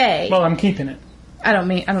okay. Well, I'm keeping it. I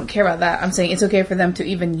don't care about that. I'm saying it's okay for them to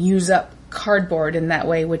even use up cardboard in that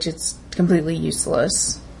way, which it's completely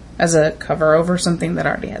useless as a cover over something that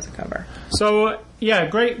already has a cover. So yeah,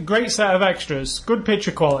 great set of extras, good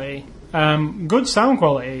picture quality, good sound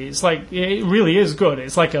quality. It's like it really is good.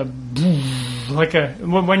 It's like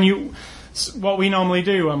when you what we normally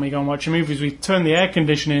do when we go and watch a movie is we turn the air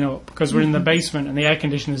conditioning up because we're in the basement and the air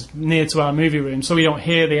conditioner is near to our movie room, so we don't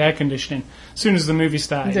hear the air conditioning. As soon as the movie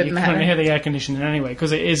started, you couldn't hear the air conditioning anyway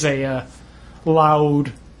because it is a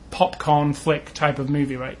loud popcorn flick type of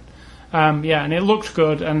movie, right? Yeah, and it looked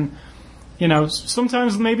good, and you know,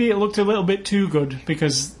 sometimes maybe it looked a little bit too good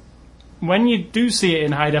because when you do see it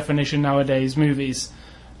in high definition nowadays, movies,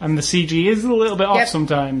 and the CG is a little bit off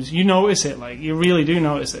sometimes, you notice it, like, you really do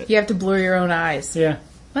notice it. You have to blur your own eyes. Yeah.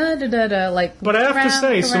 Like, but I have to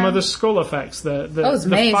say, some of the skull effects, the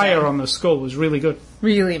fire on the skull was really good.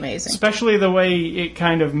 Really amazing. Especially the way it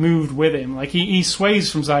kind of moved with him. Like, he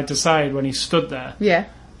sways from side to side when he stood there. Yeah.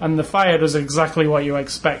 And the fire does exactly what you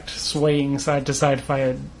expect swaying side to side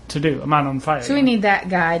fire to do. A man on fire. So we need that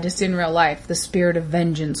guy just in real life, the spirit of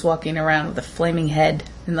vengeance walking around with a flaming head.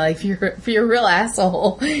 And like, if you're a real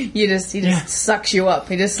asshole, he just sucks you up.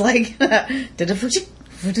 He just like,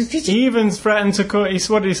 he even threatened to cut.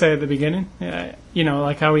 What did he say at the beginning? You know,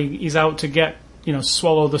 like how he's out to get, you know,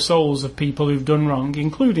 swallow the souls of people who've done wrong,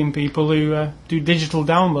 including people who do digital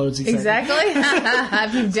downloads. He exactly.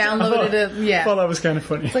 If you've downloaded it, I thought that was kind of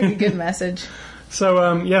funny. It's like a good message.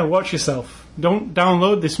 So watch yourself. Don't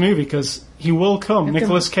download this movie because he will come,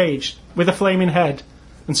 Nicolas Cage, with a flaming head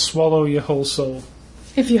and swallow your whole soul.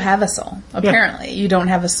 If you have a soul, apparently you don't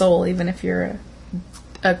have a soul, even if you're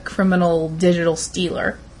a criminal digital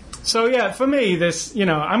stealer. So yeah, for me, this, you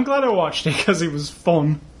know, I'm glad I watched it because it was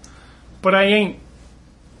fun. But I ain't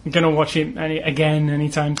going to watch it again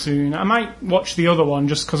anytime soon. I might watch the other one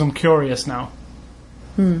just because I'm curious now.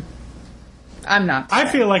 I'm not. I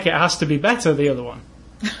feel like it has to be better, the other one,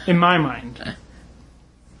 in my mind.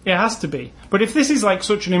 It has to be. But if this is like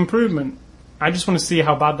such an improvement, I just want to see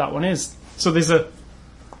how bad that one is. So there's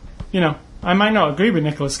I might not agree with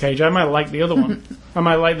Nicolas Cage. I might like the other one. I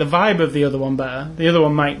might like the vibe of the other one better. The other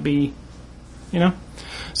one might be, you know.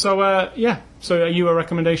 So, So are you a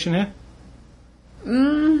recommendation here?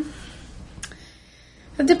 It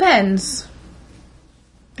depends.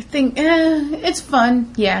 I think it's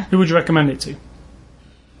fun. Yeah. Who would you recommend it to?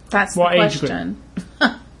 That's the question.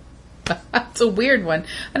 That's a weird one.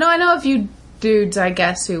 I know a few dudes, I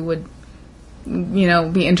guess, who would, you know,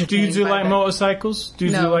 be entertained. Dudes who like motorcycles?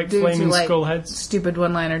 Dudes who like flaming skull heads? Stupid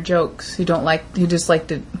one-liner jokes. Who just like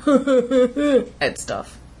to at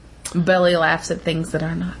stuff. Belly laughs at things that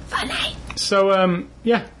are not funny. So,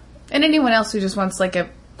 yeah. And anyone else who just wants like a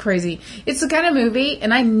crazy... It's the kind of movie,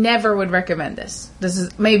 and I never would recommend this. This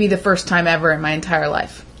is maybe the first time ever in my entire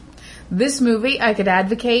life. This movie I could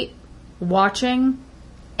advocate watching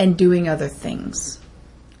and doing other things.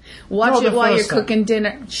 Watch it while you're cooking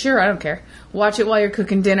dinner. Sure, I don't care. Watch it while you're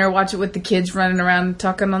cooking dinner. Watch it with the kids running around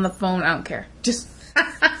talking on the phone. I don't care. Just...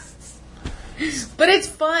 But it's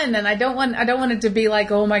fun, and I don't want it to be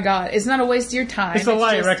like, oh my god, it's not a waste of your time. It's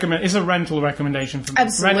a It's a rental recommendation for me.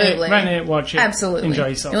 Absolutely, rent it, watch it, absolutely, enjoy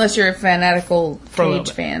yourself. Unless you're a fanatical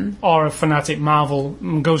Cage fan or a fanatic Marvel.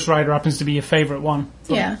 Ghost Rider happens to be your favourite one.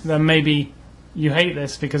 Then maybe you hate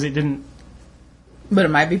this because it didn't. But it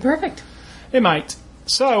might be perfect. It might.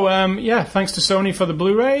 So, thanks to Sony for the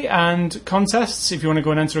Blu-ray and contests. If you want to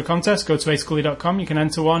go and enter a contest, go to ascully.com. You can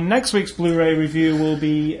enter one. Next week's Blu-ray review will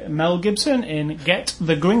be Mel Gibson in Get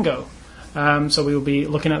the Gringo. So we will be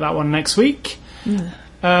looking at that one next week.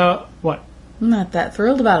 What? I'm not that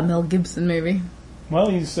thrilled about a Mel Gibson movie. Well,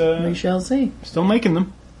 he's... we shall see. Still making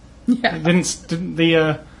them. Yeah.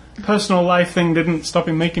 The personal life thing didn't stop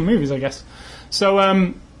him making movies, I guess.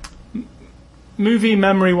 So, movie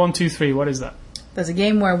memory 1, 2, 3. What is that? That's a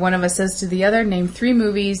game where one of us says to the other, name 3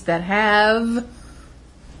 movies that have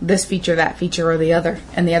this feature, that feature, or the other.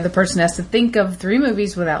 And the other person has to think of 3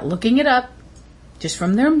 movies without looking it up, just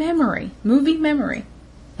from their memory. Movie memory.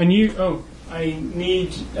 And I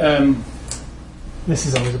need... this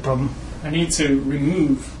is always a problem. I need to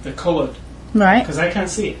remove the coloured. Right. Because I can't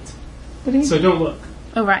see it. So don't look.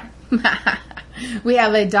 Oh, right. We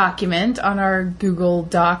have a document on our Google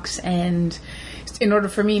Docs, and... in order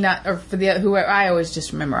for me I always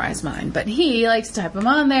just memorize mine, but he likes to type them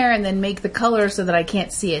on there and then make the color so that I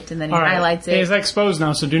can't see it, and then he highlights it. It is exposed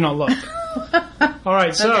now, so do not look.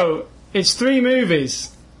 Alright, so it's 3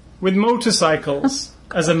 movies with motorcycles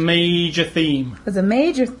as a major theme. As a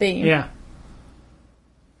major theme? Yeah.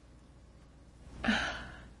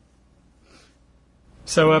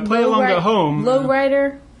 So play along at home.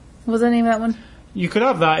 Lowrider? What was the name of that one? You could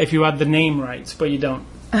have that if you had the name right, but you don't.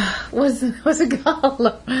 What's it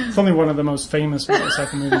called? It's only one of the most famous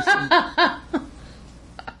motorcycle movies.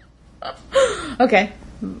 Okay.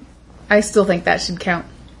 I still think that should count.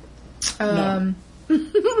 No.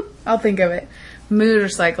 I'll think of it.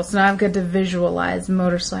 Motorcycles. Now I've got to visualize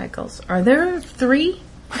motorcycles. Are there 3?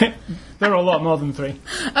 There are a lot more than 3.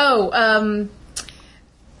 Oh,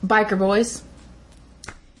 Biker Boys.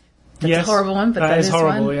 That's a horrible one, but that is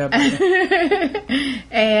horrible, one. yeah.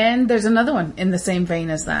 And there's another one in the same vein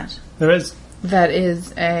as that. There is. That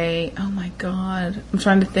is oh my god. I'm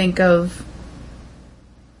trying to think of...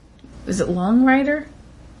 Is it Long Rider?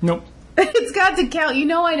 Nope. It's got to count. You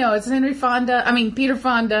know I know. It's Peter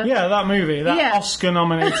Fonda. Yeah, that movie. That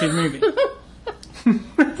Oscar-nominated movie.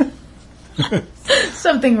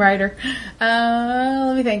 Something Rider.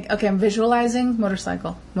 Let me think. Okay, I'm visualizing.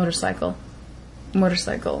 Motorcycle.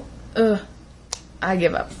 Ugh. I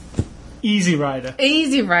give up. Easy Rider.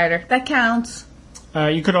 Easy Rider. That counts.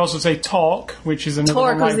 You could also say Torque, which is another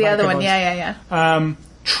one. Torque was the other one. Yeah.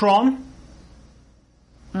 Tron.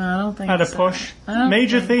 I don't think Had a so. push.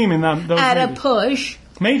 Major theme in that. Those At movies. a push.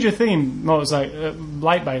 Major theme. What was like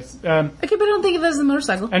light bike. Okay, but I don't think of it as a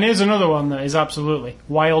motorcycle. And here's another one that is absolutely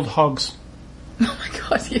Wild Hogs. Oh my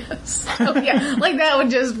god, yes. Oh yeah, like that would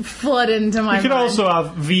just flood into my mind. You could also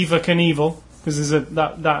have Viva Knievel, because there's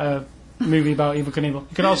that movie about Evel Knievel.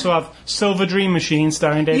 You could also have Silver Dream Machine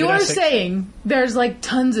starring David You're Essex. saying there's like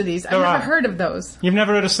tons of these. I've never heard of those. You've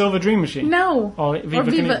never heard of Silver Dream Machine? No. Or Viva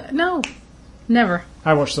Knievel? No. Never.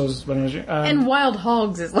 I watched those when I was young. And Wild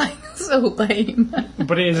Hogs is like so lame.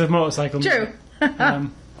 But it is a motorcycle True.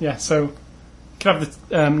 yeah, so you could have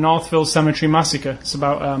the Northville Cemetery Massacre. It's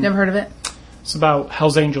about Never heard of it. It's about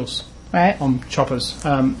Hell's Angels Right. on choppers.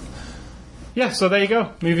 Yeah, so there you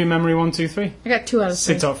go. Movie memory 1, 2, 3. I got 2 out of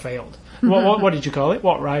 3. Sit-up failed. What did you call it?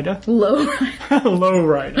 What rider? Low rider. Low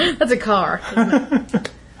rider. That's a car, isn't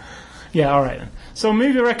it? Yeah, alright then. So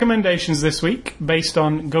movie recommendations this week, based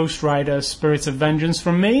on Ghost Rider Spirit of Vengeance.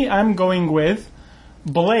 From me, I'm going with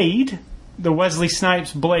Blade, the Wesley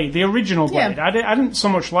Snipes Blade, the original Blade. Yeah. I didn't so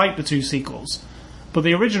much like the 2 sequels, but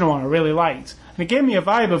the original one I really liked. And it gave me a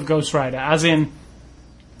vibe of Ghost Rider, as in,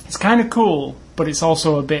 it's kind of cool, but it's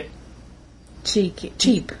also a bit... Cheap.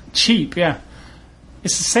 Cheap, yeah.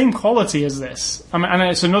 It's the same quality as this. I mean, and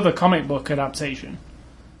it's another comic book adaptation.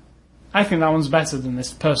 I think that one's better than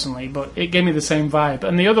this, personally, but it gave me the same vibe.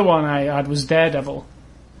 And the other one I had was Daredevil,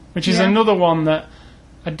 which is another one that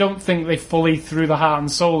I don't think they fully threw the heart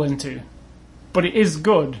and soul into. But it is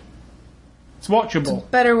good. It's watchable. It's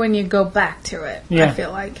better when you go back to it, Yeah. I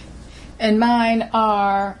feel like. And mine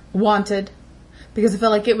are Wanted, because I feel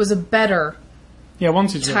like it was a better Yeah,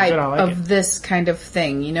 Wanted's really type good. I like of it. this kind of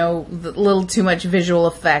thing. You know, the little too much visual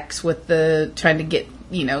effects with the trying to get,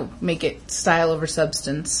 make it style over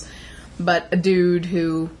substance. But a dude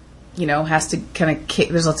who, has to kind of kick.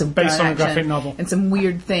 There's lots of Based gun on a graphic action novel. and some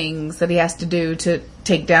weird things that he has to do to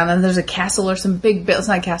take down. And there's a castle or some big. It's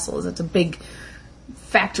not a castle. It's a big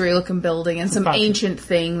factory-looking building and some Factory. ancient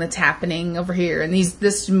thing that's happening over here. And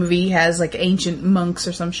this movie has like ancient monks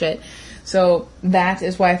or some shit. So that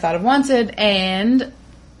is why I thought of Wanted and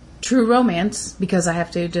True Romance, because I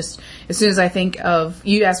have to just, as soon as I think of,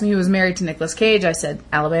 you asked me who was married to Nicolas Cage, I said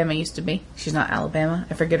Alabama used to be. She's not Alabama.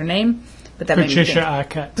 I forget her name, but that made me Patricia think.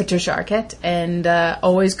 Arquette. Patricia Arquette. And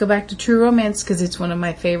always go back to True Romance because it's one of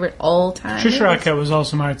my favorite all-time. Patricia movies. Arquette was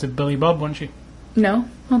also married to Billy Bob, wasn't she? No,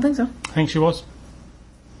 I don't think so. I think she was.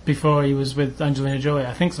 Before he was with Angelina Jolie,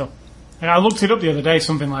 I think so. And I looked it up the other day,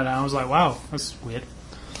 something like that. I was like, wow, that's weird.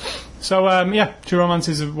 So, True Romance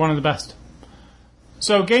is one of the best.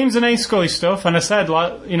 So, games and A Scully stuff, and I said,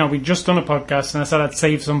 we'd just done a podcast, and I said I'd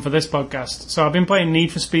save some for this podcast. So, I've been playing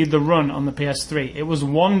Need for Speed The Run on the PS3. It was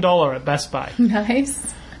 $1 at Best Buy.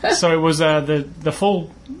 Nice. So, it was the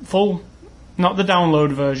full, not the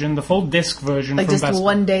download version, the full disc version Like from just Best a Buy.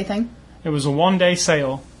 one-day thing? It was a one-day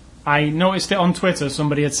sale. I noticed it on Twitter.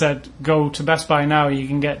 Somebody had said, go to Best Buy now, you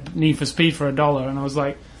can get Need for Speed for $1. And I was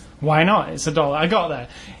like, why not? It's $1. I got there.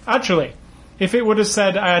 Actually, if it would have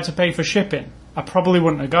said I had to pay for shipping, I probably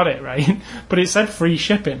wouldn't have got it, right? But it said free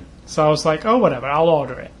shipping. So I was like, oh, whatever, I'll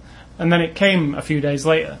order it. And then it came a few days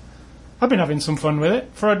later. I've been having some fun with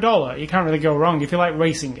it. For $1, you can't really go wrong if you like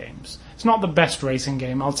racing games. It's not the best racing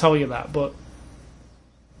game, I'll tell you that, but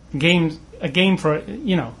a game for,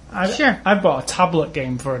 Sure. I've bought a tablet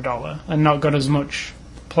game for $1 and not got as much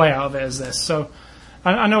play out of it as this. So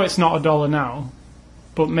I know it's not $1 now,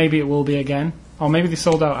 but maybe it will be again. Or maybe they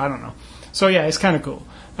sold out, I don't know. So yeah, it's kind of cool.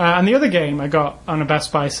 And the other game I got on a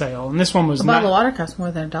Best Buy sale, and this one was... A bottle of water costs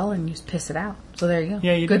more than $1 and you just piss it out. So there you go.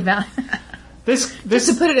 Yeah, you Good do. value. This Just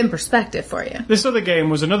to put it in perspective for you. This other game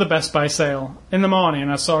was another Best Buy sale in the morning,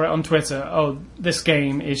 and I saw it on Twitter. Oh, this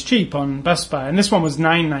game is cheap on Best Buy, and this one was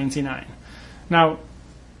 $9.99. Now,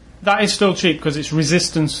 that is still cheap because it's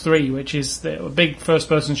Resistance 3, which is a big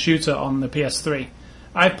first-person shooter on the PS3.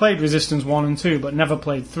 I played Resistance 1 and 2, but never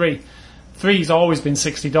played 3. 3's always been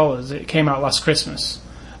 $60. It came out last Christmas.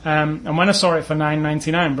 And when I saw it for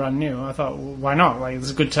 $9.99 brand new, I thought, well, why not? Like, there's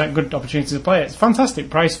a good opportunity to play it. It's a fantastic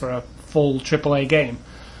price for a full AAA game.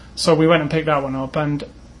 So we went and picked that one up, and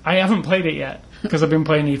I haven't played it yet because I've been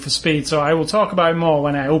playing Need for Speed, so I will talk about it more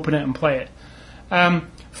when I open it and play it.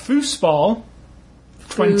 Foosball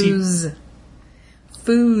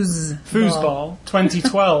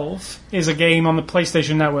 2012 is a game on the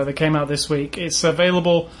PlayStation Network that came out this week. It's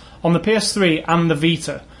available on the PS3 and the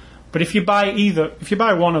Vita. But if you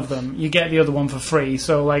buy one of them, you get the other one for free.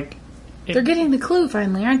 So like, they're getting the clue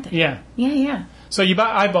finally, aren't they? Yeah. Yeah. So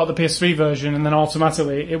I bought the PS3 version, and then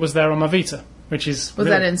automatically it was there on my Vita, which is was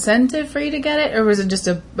that incentive for you to get it, or was it just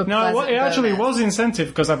a no? It actually was incentive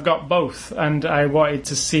because I've got both, and I wanted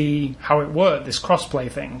to see how it worked, this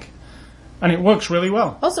crossplay thing, and it works really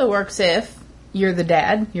well. Also works if you're the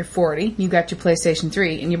dad, you're 40, you got your PlayStation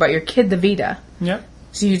 3, and you bought your kid the Vita. Yeah.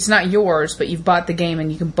 So it's not yours, but you've bought the game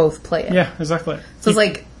and you can both play it. Yeah, exactly. So it's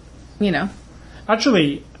like, you know.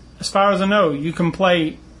 Actually, as far as I know, you can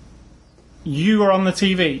play. You are on the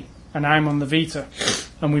TV and I'm on the Vita,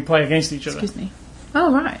 and we play against each other. Excuse me.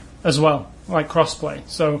 Oh, right. As well, like crossplay.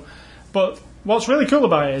 So, but what's really cool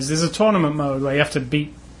about it is there's a tournament mode where you have to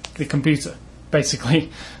beat the computer,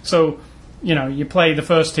 basically. So, you know, you play the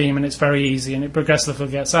first team and it's very easy, and it progressively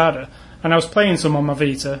gets harder. And I was playing some on my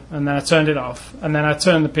Vita, and then I turned it off, and then I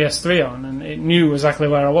turned the PS3 on, and it knew exactly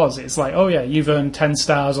where I was. It's like, oh yeah, you've earned 10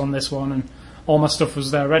 stars on this one, and all my stuff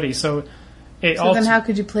was there ready. So then how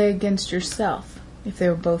could you play against yourself if they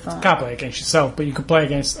were both on? Can't play against yourself, but you could play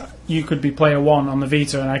against. You could be player 1 on the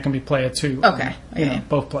Vita, and I can be player 2. Okay, and,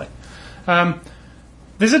 both play.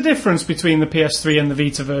 There's a difference between the PS3 and the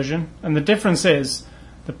Vita version, and the difference is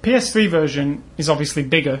the PS3 version is obviously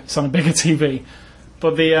bigger. It's on a bigger TV,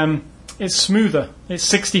 but it's smoother. It's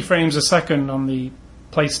 60 frames a second on the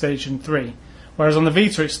PlayStation 3, whereas on the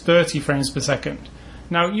Vita it's 30 frames per second.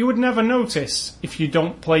 Now, you would never notice if you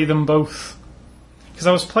don't play them both. Because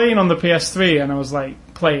I was playing on the PS3 and I was like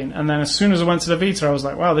playing, and then as soon as I went to the Vita I was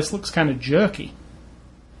like, wow, this looks kind of jerky.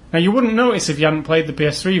 Now, you wouldn't notice if you hadn't played the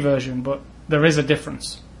PS3 version, but there is a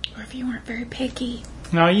difference. Or if you weren't very picky.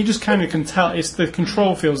 Now, you just kind of can tell. It's the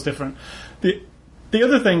control feels different. The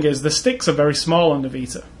other thing is the sticks are very small on the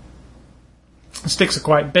Vita. The sticks are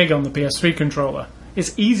quite big on the PS3 controller.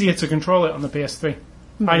 It's easier to control it on the PS3.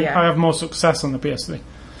 I have more success on the PS3.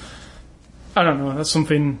 I don't know, that's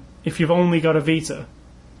something. If you've only got a Vita,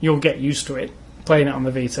 you'll get used to it, playing it on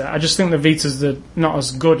the Vita. I just think the Vita's not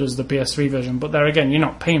as good as the PS3 version, but there again, you're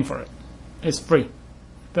not paying for it. It's free.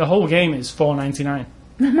 The whole game is $4.99.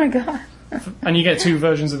 Oh my god. And you get 2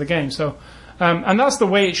 versions of the game, so... and that's the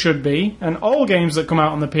way it should be, and all games that come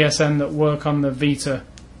out on the PSN that work on the Vita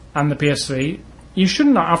and the PS3, you should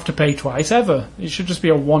not have to pay twice, ever. It should just be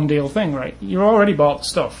a one-deal thing, right? You already bought the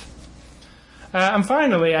stuff. And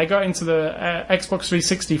finally, I got into the Xbox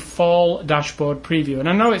 360 Fall Dashboard preview, and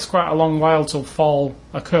I know it's quite a long while till fall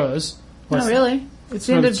occurs. Oh, really? It's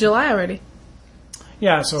the end of July already.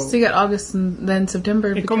 Yeah, so you got August and then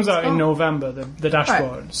September. It comes out in November, the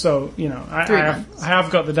dashboard. Right. So, you know, I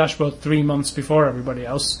have got the dashboard 3 months before everybody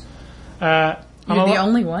else. You're the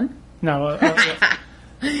only one? No.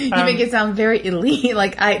 You make it sound very elite,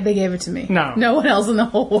 like they gave it to me. No one else in the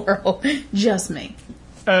whole world, just me.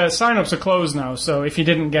 Sign-ups are closed now, so if you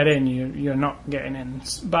didn't get in, you're not getting in.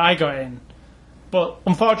 But I got in. But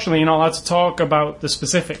unfortunately, you're not allowed to talk about the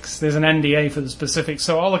specifics. There's an NDA for the specifics.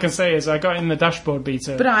 So all I can say is I got in the dashboard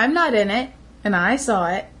beta. But I'm not in it, and I saw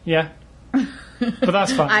it. Yeah. But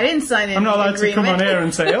that's fine. I didn't sign in. I'm not allowed to come on here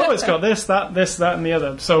and say, oh, it's got this, that, and the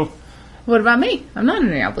other. So, what about me? I'm not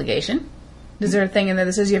under any obligation. Is there a thing in there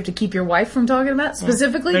that says you have to keep your wife from talking about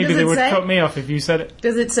specifically? Maybe they would say? cut me off if you said it.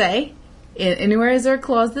 Does it say? Anywhere is there a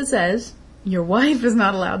clause that says your wife is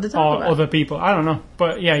not allowed to talk about it? Or other people. I don't know.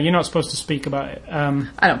 But yeah, you're not supposed to speak about it.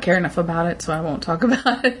 I don't care enough about it, so I won't talk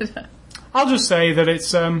about it. I'll just say that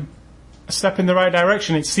it's a step in the right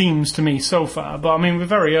direction, it seems to me, so far. But I mean, we're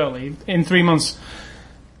very early. In 3 months,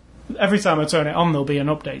 every time I turn it on, there'll be an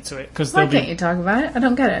update to it. Why can't you talk about it? I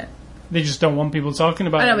don't get it. They just don't want people talking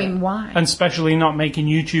about it. I don't mean why. And especially not making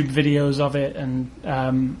YouTube videos of it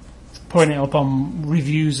and putting it up on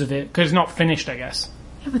reviews of it, because it's not finished, I guess.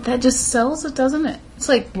 Yeah, but that just sells it, doesn't it? It's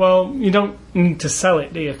like... Well, you don't need to sell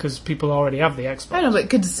it, do you? Because people already have the Xbox. I know, but it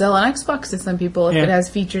could sell an Xbox to some people if it has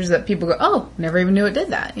features that people go, oh, never even knew it did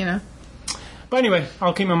that, you know? But anyway,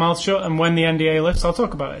 I'll keep my mouth shut, and when the NDA lifts, I'll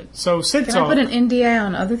talk about it. So, Sid Can Talk... I put an NDA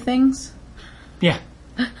on other things? Yeah.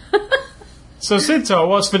 So, Sid Talk,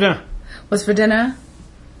 what's for dinner? What's for dinner?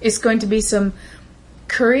 It's going to be some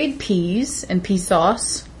curried peas and pea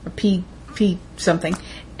sauce, or pea something,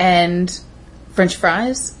 and French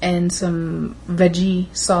fries and some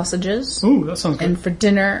veggie sausages. Ooh, that sounds good. And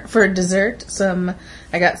for dessert,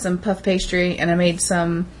 I got some puff pastry, and I made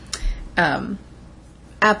some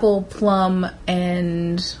apple, plum,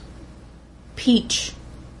 and peach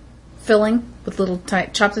filling with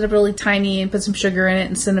chopped it up really tiny and put some sugar in it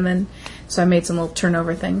and cinnamon. So I made some little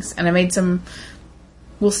turnover things, and I made some.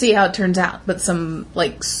 We'll see how it turns out, but some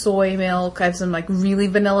like soy milk. I have some like really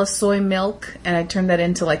vanilla soy milk, and I turned that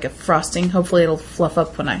into like a frosting. Hopefully, it'll fluff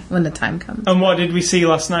up when the time comes. And what did we see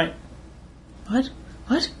last night? What?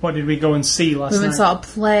 What did we go and see last night? We went and saw a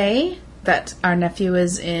play that our nephew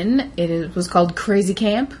is in. It was called Crazy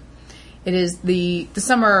Camp. It is the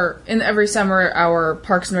summer, every summer, our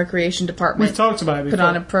Parks and Recreation Department We've talked about it before. Put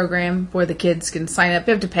on a program where the kids can sign up.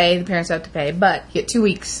 You have to pay, the parents have to pay, but you get 2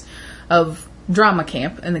 weeks of drama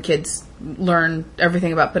camp, and the kids learn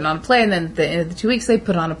everything about putting on a play, and then at the end of the 2 weeks they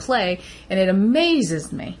put on a play, and it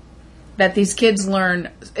amazes me that these kids learn,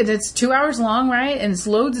 and it's 2 hours long, right? And it's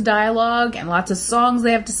loads of dialogue and lots of songs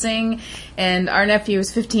they have to sing. And our nephew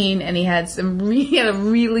is 15, and he had a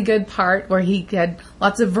really good part where he had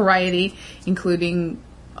lots of variety, including,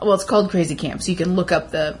 well, it's called Crazy Camp, so you can look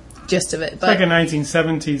up the gist of it. It's like a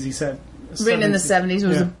 1970s, he said. Written in the 70s. It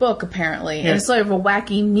was a book, apparently. Yeah. And it's sort of a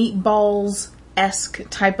wacky Meatballs-esque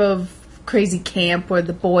type of crazy camp where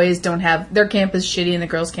the boys don't have... Their camp is shitty and the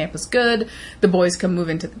girls' camp is good. The boys come move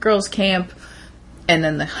into the girls' camp, and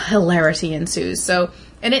then the hilarity ensues. So,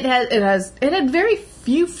 and it had very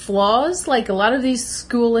few flaws. Like, a lot of these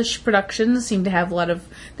schoolish productions seem to have they had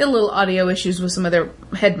little audio issues with some of their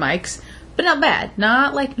head mics. But not bad.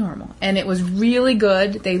 Not like normal. And it was really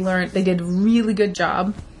good. They did a really good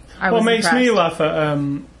job. What makes me laugh at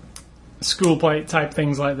school play type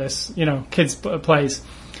things like this, kids plays,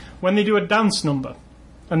 when they do a dance number,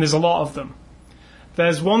 and there's a lot of them.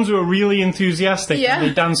 There's ones who are really enthusiastic, and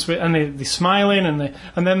they dance with, and they're smiling, and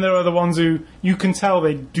then there are the ones who you can tell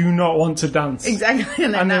they do not want to dance. Exactly,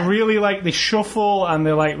 and they're really like they shuffle, and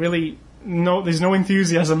they're like really there's no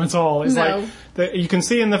enthusiasm at all. It's like you can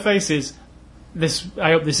see in their faces.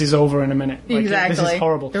 I hope this is over in a minute. Like, exactly. This is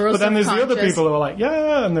horrible. But then there's the other people who are like,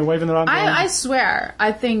 yeah, and they're waving their arms. I swear,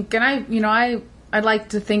 I think, and I like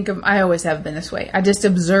to think of, I always have been this way. I just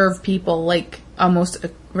observe people like almost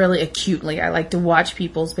really acutely. I like to watch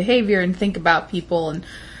people's behavior and think about people, and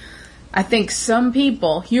I think some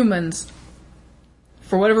people, humans,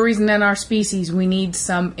 for whatever reason in our species, we need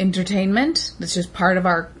some entertainment. That's just part of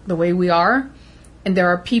the way we are. And there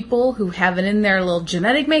are people who have it in their little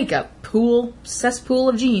genetic makeup, cesspool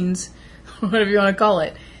of genes, whatever you want to call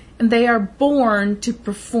it, and they are born to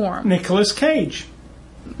perform. Nicolas Cage.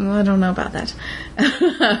 Well, I don't know about that.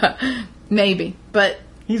 Maybe. But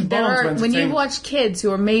he's born when you watch kids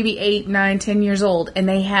who are maybe 8, 9, 10 years old, and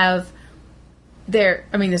they have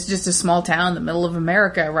it's just a small town in the middle of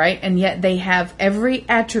America, right? And yet they have every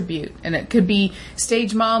attribute. And it could be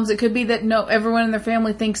stage moms. It could be that everyone in their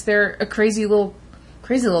family thinks they're a crazy little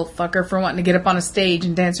fucker for wanting to get up on a stage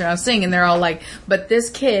and dance around and sing, and they're all like, but these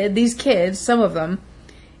kids, some of them,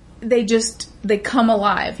 they come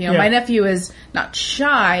alive. My nephew is not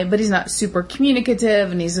shy, but he's not super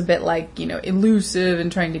communicative, and he's a bit like, elusive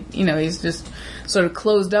and trying to, he's just sort of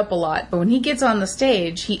closed up a lot. But when he gets on the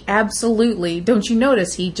stage, he absolutely, don't you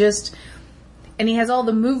notice, and he has all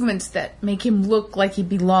the movements that make him look like he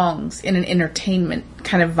belongs in an entertainment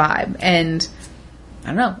kind of vibe. And I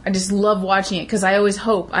don't know. I just love watching it because I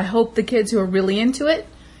hope the kids who are really into it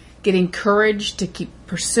get encouraged to keep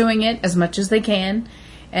pursuing it as much as they can.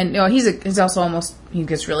 And he's also he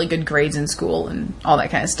gets really good grades in school and all that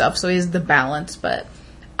kind of stuff. So he has the balance, but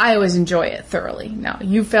I always enjoy it thoroughly. Now,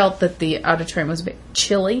 you felt that the auditorium was a bit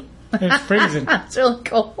chilly. It's freezing. It's really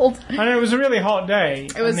cold. I know, it was a really hot day.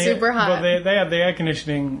 It was super hot. But they had the air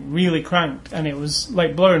conditioning really cranked, and it was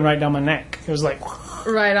like blowing right down my neck. It was like...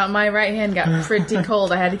 Right on my right hand got pretty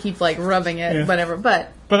cold. I had to keep like rubbing it, whatever.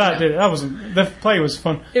 But that did it. That wasn't. The play was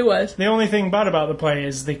fun. It was. The only thing bad about the play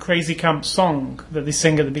is the Crazy Camp song that they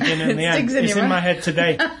sing at the beginning and the end. It's in my head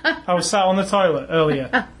today. I was sat on the toilet earlier.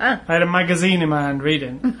 I had a magazine in my hand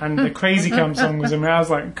reading, and the Crazy Camp song was in me. I was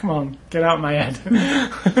like, "Come on, get out of my head."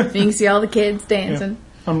 You can see all the kids dancing. Yeah.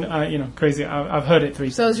 I'm crazy. I've heard it 3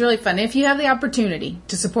 times. So it's really fun. If you have the opportunity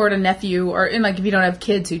to support a nephew, or if you don't have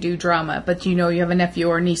kids who do drama, but you have a nephew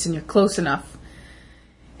or a niece and you're close enough,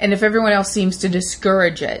 and if everyone else seems to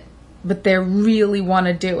discourage it, but they really want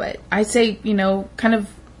to do it, I say, kind of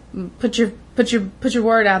put your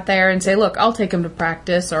word out there and say, look, I'll take them to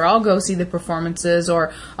practice, or I'll go see the performances,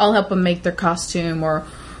 or I'll help them make their costume, or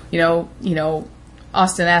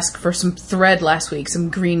Austin asked for some thread last week, some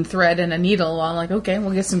green thread and a needle. Well, I'm like, okay,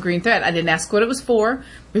 we'll get some green thread. I didn't ask what it was for.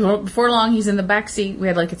 Before long, he's in the back seat. We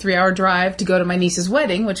had like a 3-hour drive to go to my niece's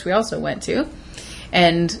wedding, which we also went to.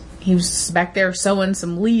 And he was back there sewing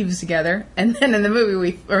some leaves together. And then in the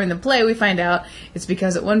movie, in the play, we find out it's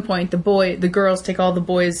because at one point the girls take all the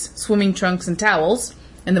boys' swimming trunks and towels,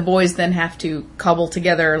 and the boys then have to cobble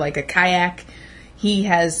together like a kayak. He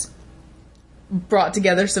has brought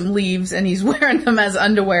together some leaves, and he's wearing them as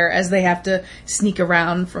underwear as they have to sneak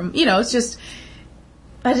around from, it's just,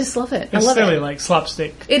 I just love it. I love silly, it. like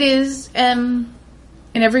slapstick. It is, and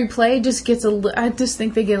every play just gets I just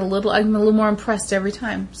think they get I'm a little more impressed every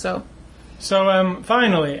time, so. So,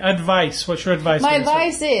 finally, advice. What's your advice? My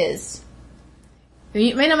advice is,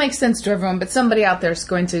 it may not make sense to everyone, but somebody out there is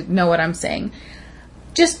going to know what I'm saying.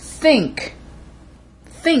 Just think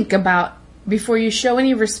about before you show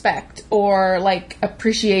any respect or like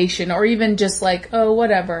appreciation or even just like, oh,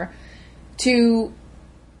 whatever, to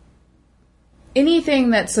anything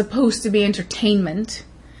that's supposed to be entertainment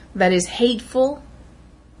that is hateful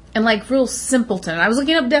and like real simpleton. I was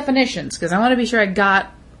looking up definitions because I want to be sure I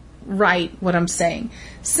got right what I'm saying.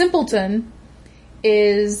 Simpleton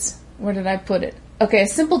is, where did I put it? Okay, a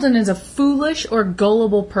simpleton is a foolish or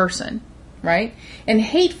gullible person, right? And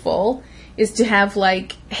hateful is to have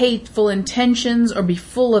like hateful intentions or be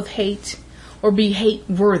full of hate or be hate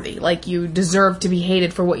worthy, like you deserve to be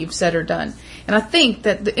hated for what you've said or done. And I think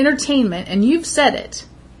that the entertainment, and you've said it,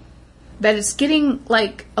 that it's getting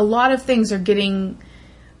like a lot of things are getting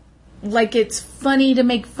like it's funny to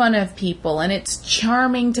make fun of people and it's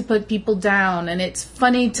charming to put people down and it's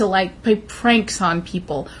funny to like play pranks on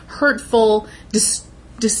people, hurtful,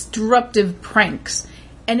 disruptive pranks.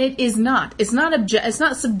 And it is not. It's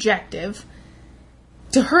not subjective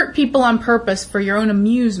to hurt people on purpose for your own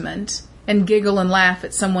amusement and giggle and laugh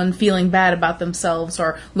at someone feeling bad about themselves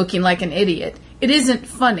or looking like an idiot. It isn't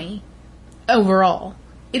funny overall.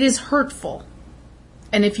 It is hurtful.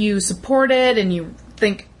 And if you support it and you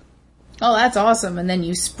think, oh, that's awesome, and then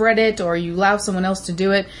you spread it or you allow someone else to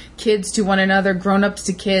do it, kids to one another, grown-ups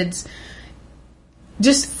to kids,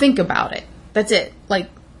 just think about it. That's it. Like,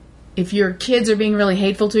 if your kids are being really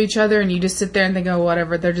hateful to each other and you just sit there and think, oh,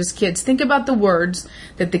 whatever, they're just kids, think about the words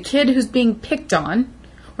that the kid who's being picked on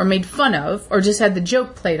or made fun of or just had the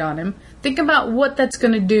joke played on him, think about what that's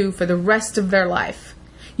going to do for the rest of their life.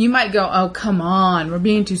 You might go, oh, come on, we're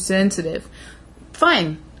being too sensitive.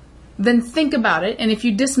 Fine. Then think about it. And if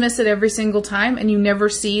you dismiss it every single time and you never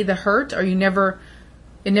see the hurt or it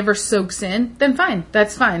never soaks in, then fine.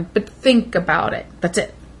 That's fine. But think about it. That's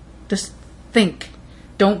it. Just think.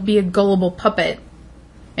 Don't be a gullible puppet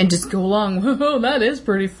and just go along, oh, that is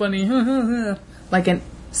pretty funny, like a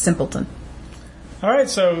simpleton. All right,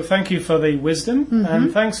 so thank you for the wisdom,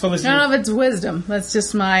 and thanks for listening. I don't know if it's wisdom. That's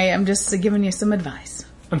just I'm just giving you some advice.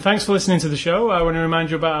 And thanks for listening to the show. I want to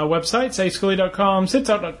remind you about our websites, ascully.com,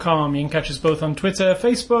 sittalk.com. You can catch us both on Twitter,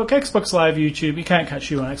 Facebook, Xbox Live, YouTube. You can't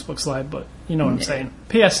catch you on Xbox Live, but you know what I'm saying.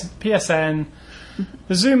 PSN.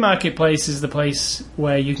 The Zoom Marketplace is the place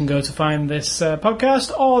where you can go to find this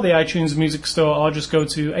podcast, or the iTunes Music Store, or just go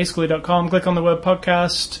to ascully.com, click on the word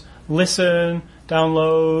podcast, listen,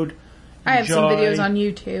 download, I have some videos on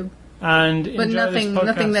YouTube. But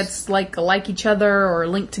nothing that's like each other or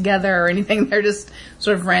linked together or anything. They're just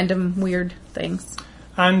sort of random, weird things.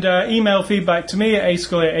 And email feedback to me at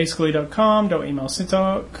ascully@ascully.com. Don't email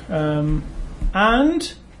Sitalk.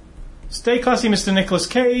 And stay classy, Mr. Nicolas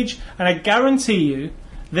Cage. And I guarantee you,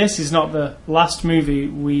 this is not the last movie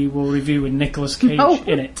we will review with Nicolas Cage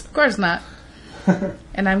in it. Of course not.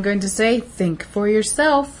 And I'm going to say, think for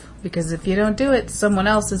yourself. Because if you don't do it, someone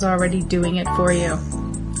else is already doing it for you.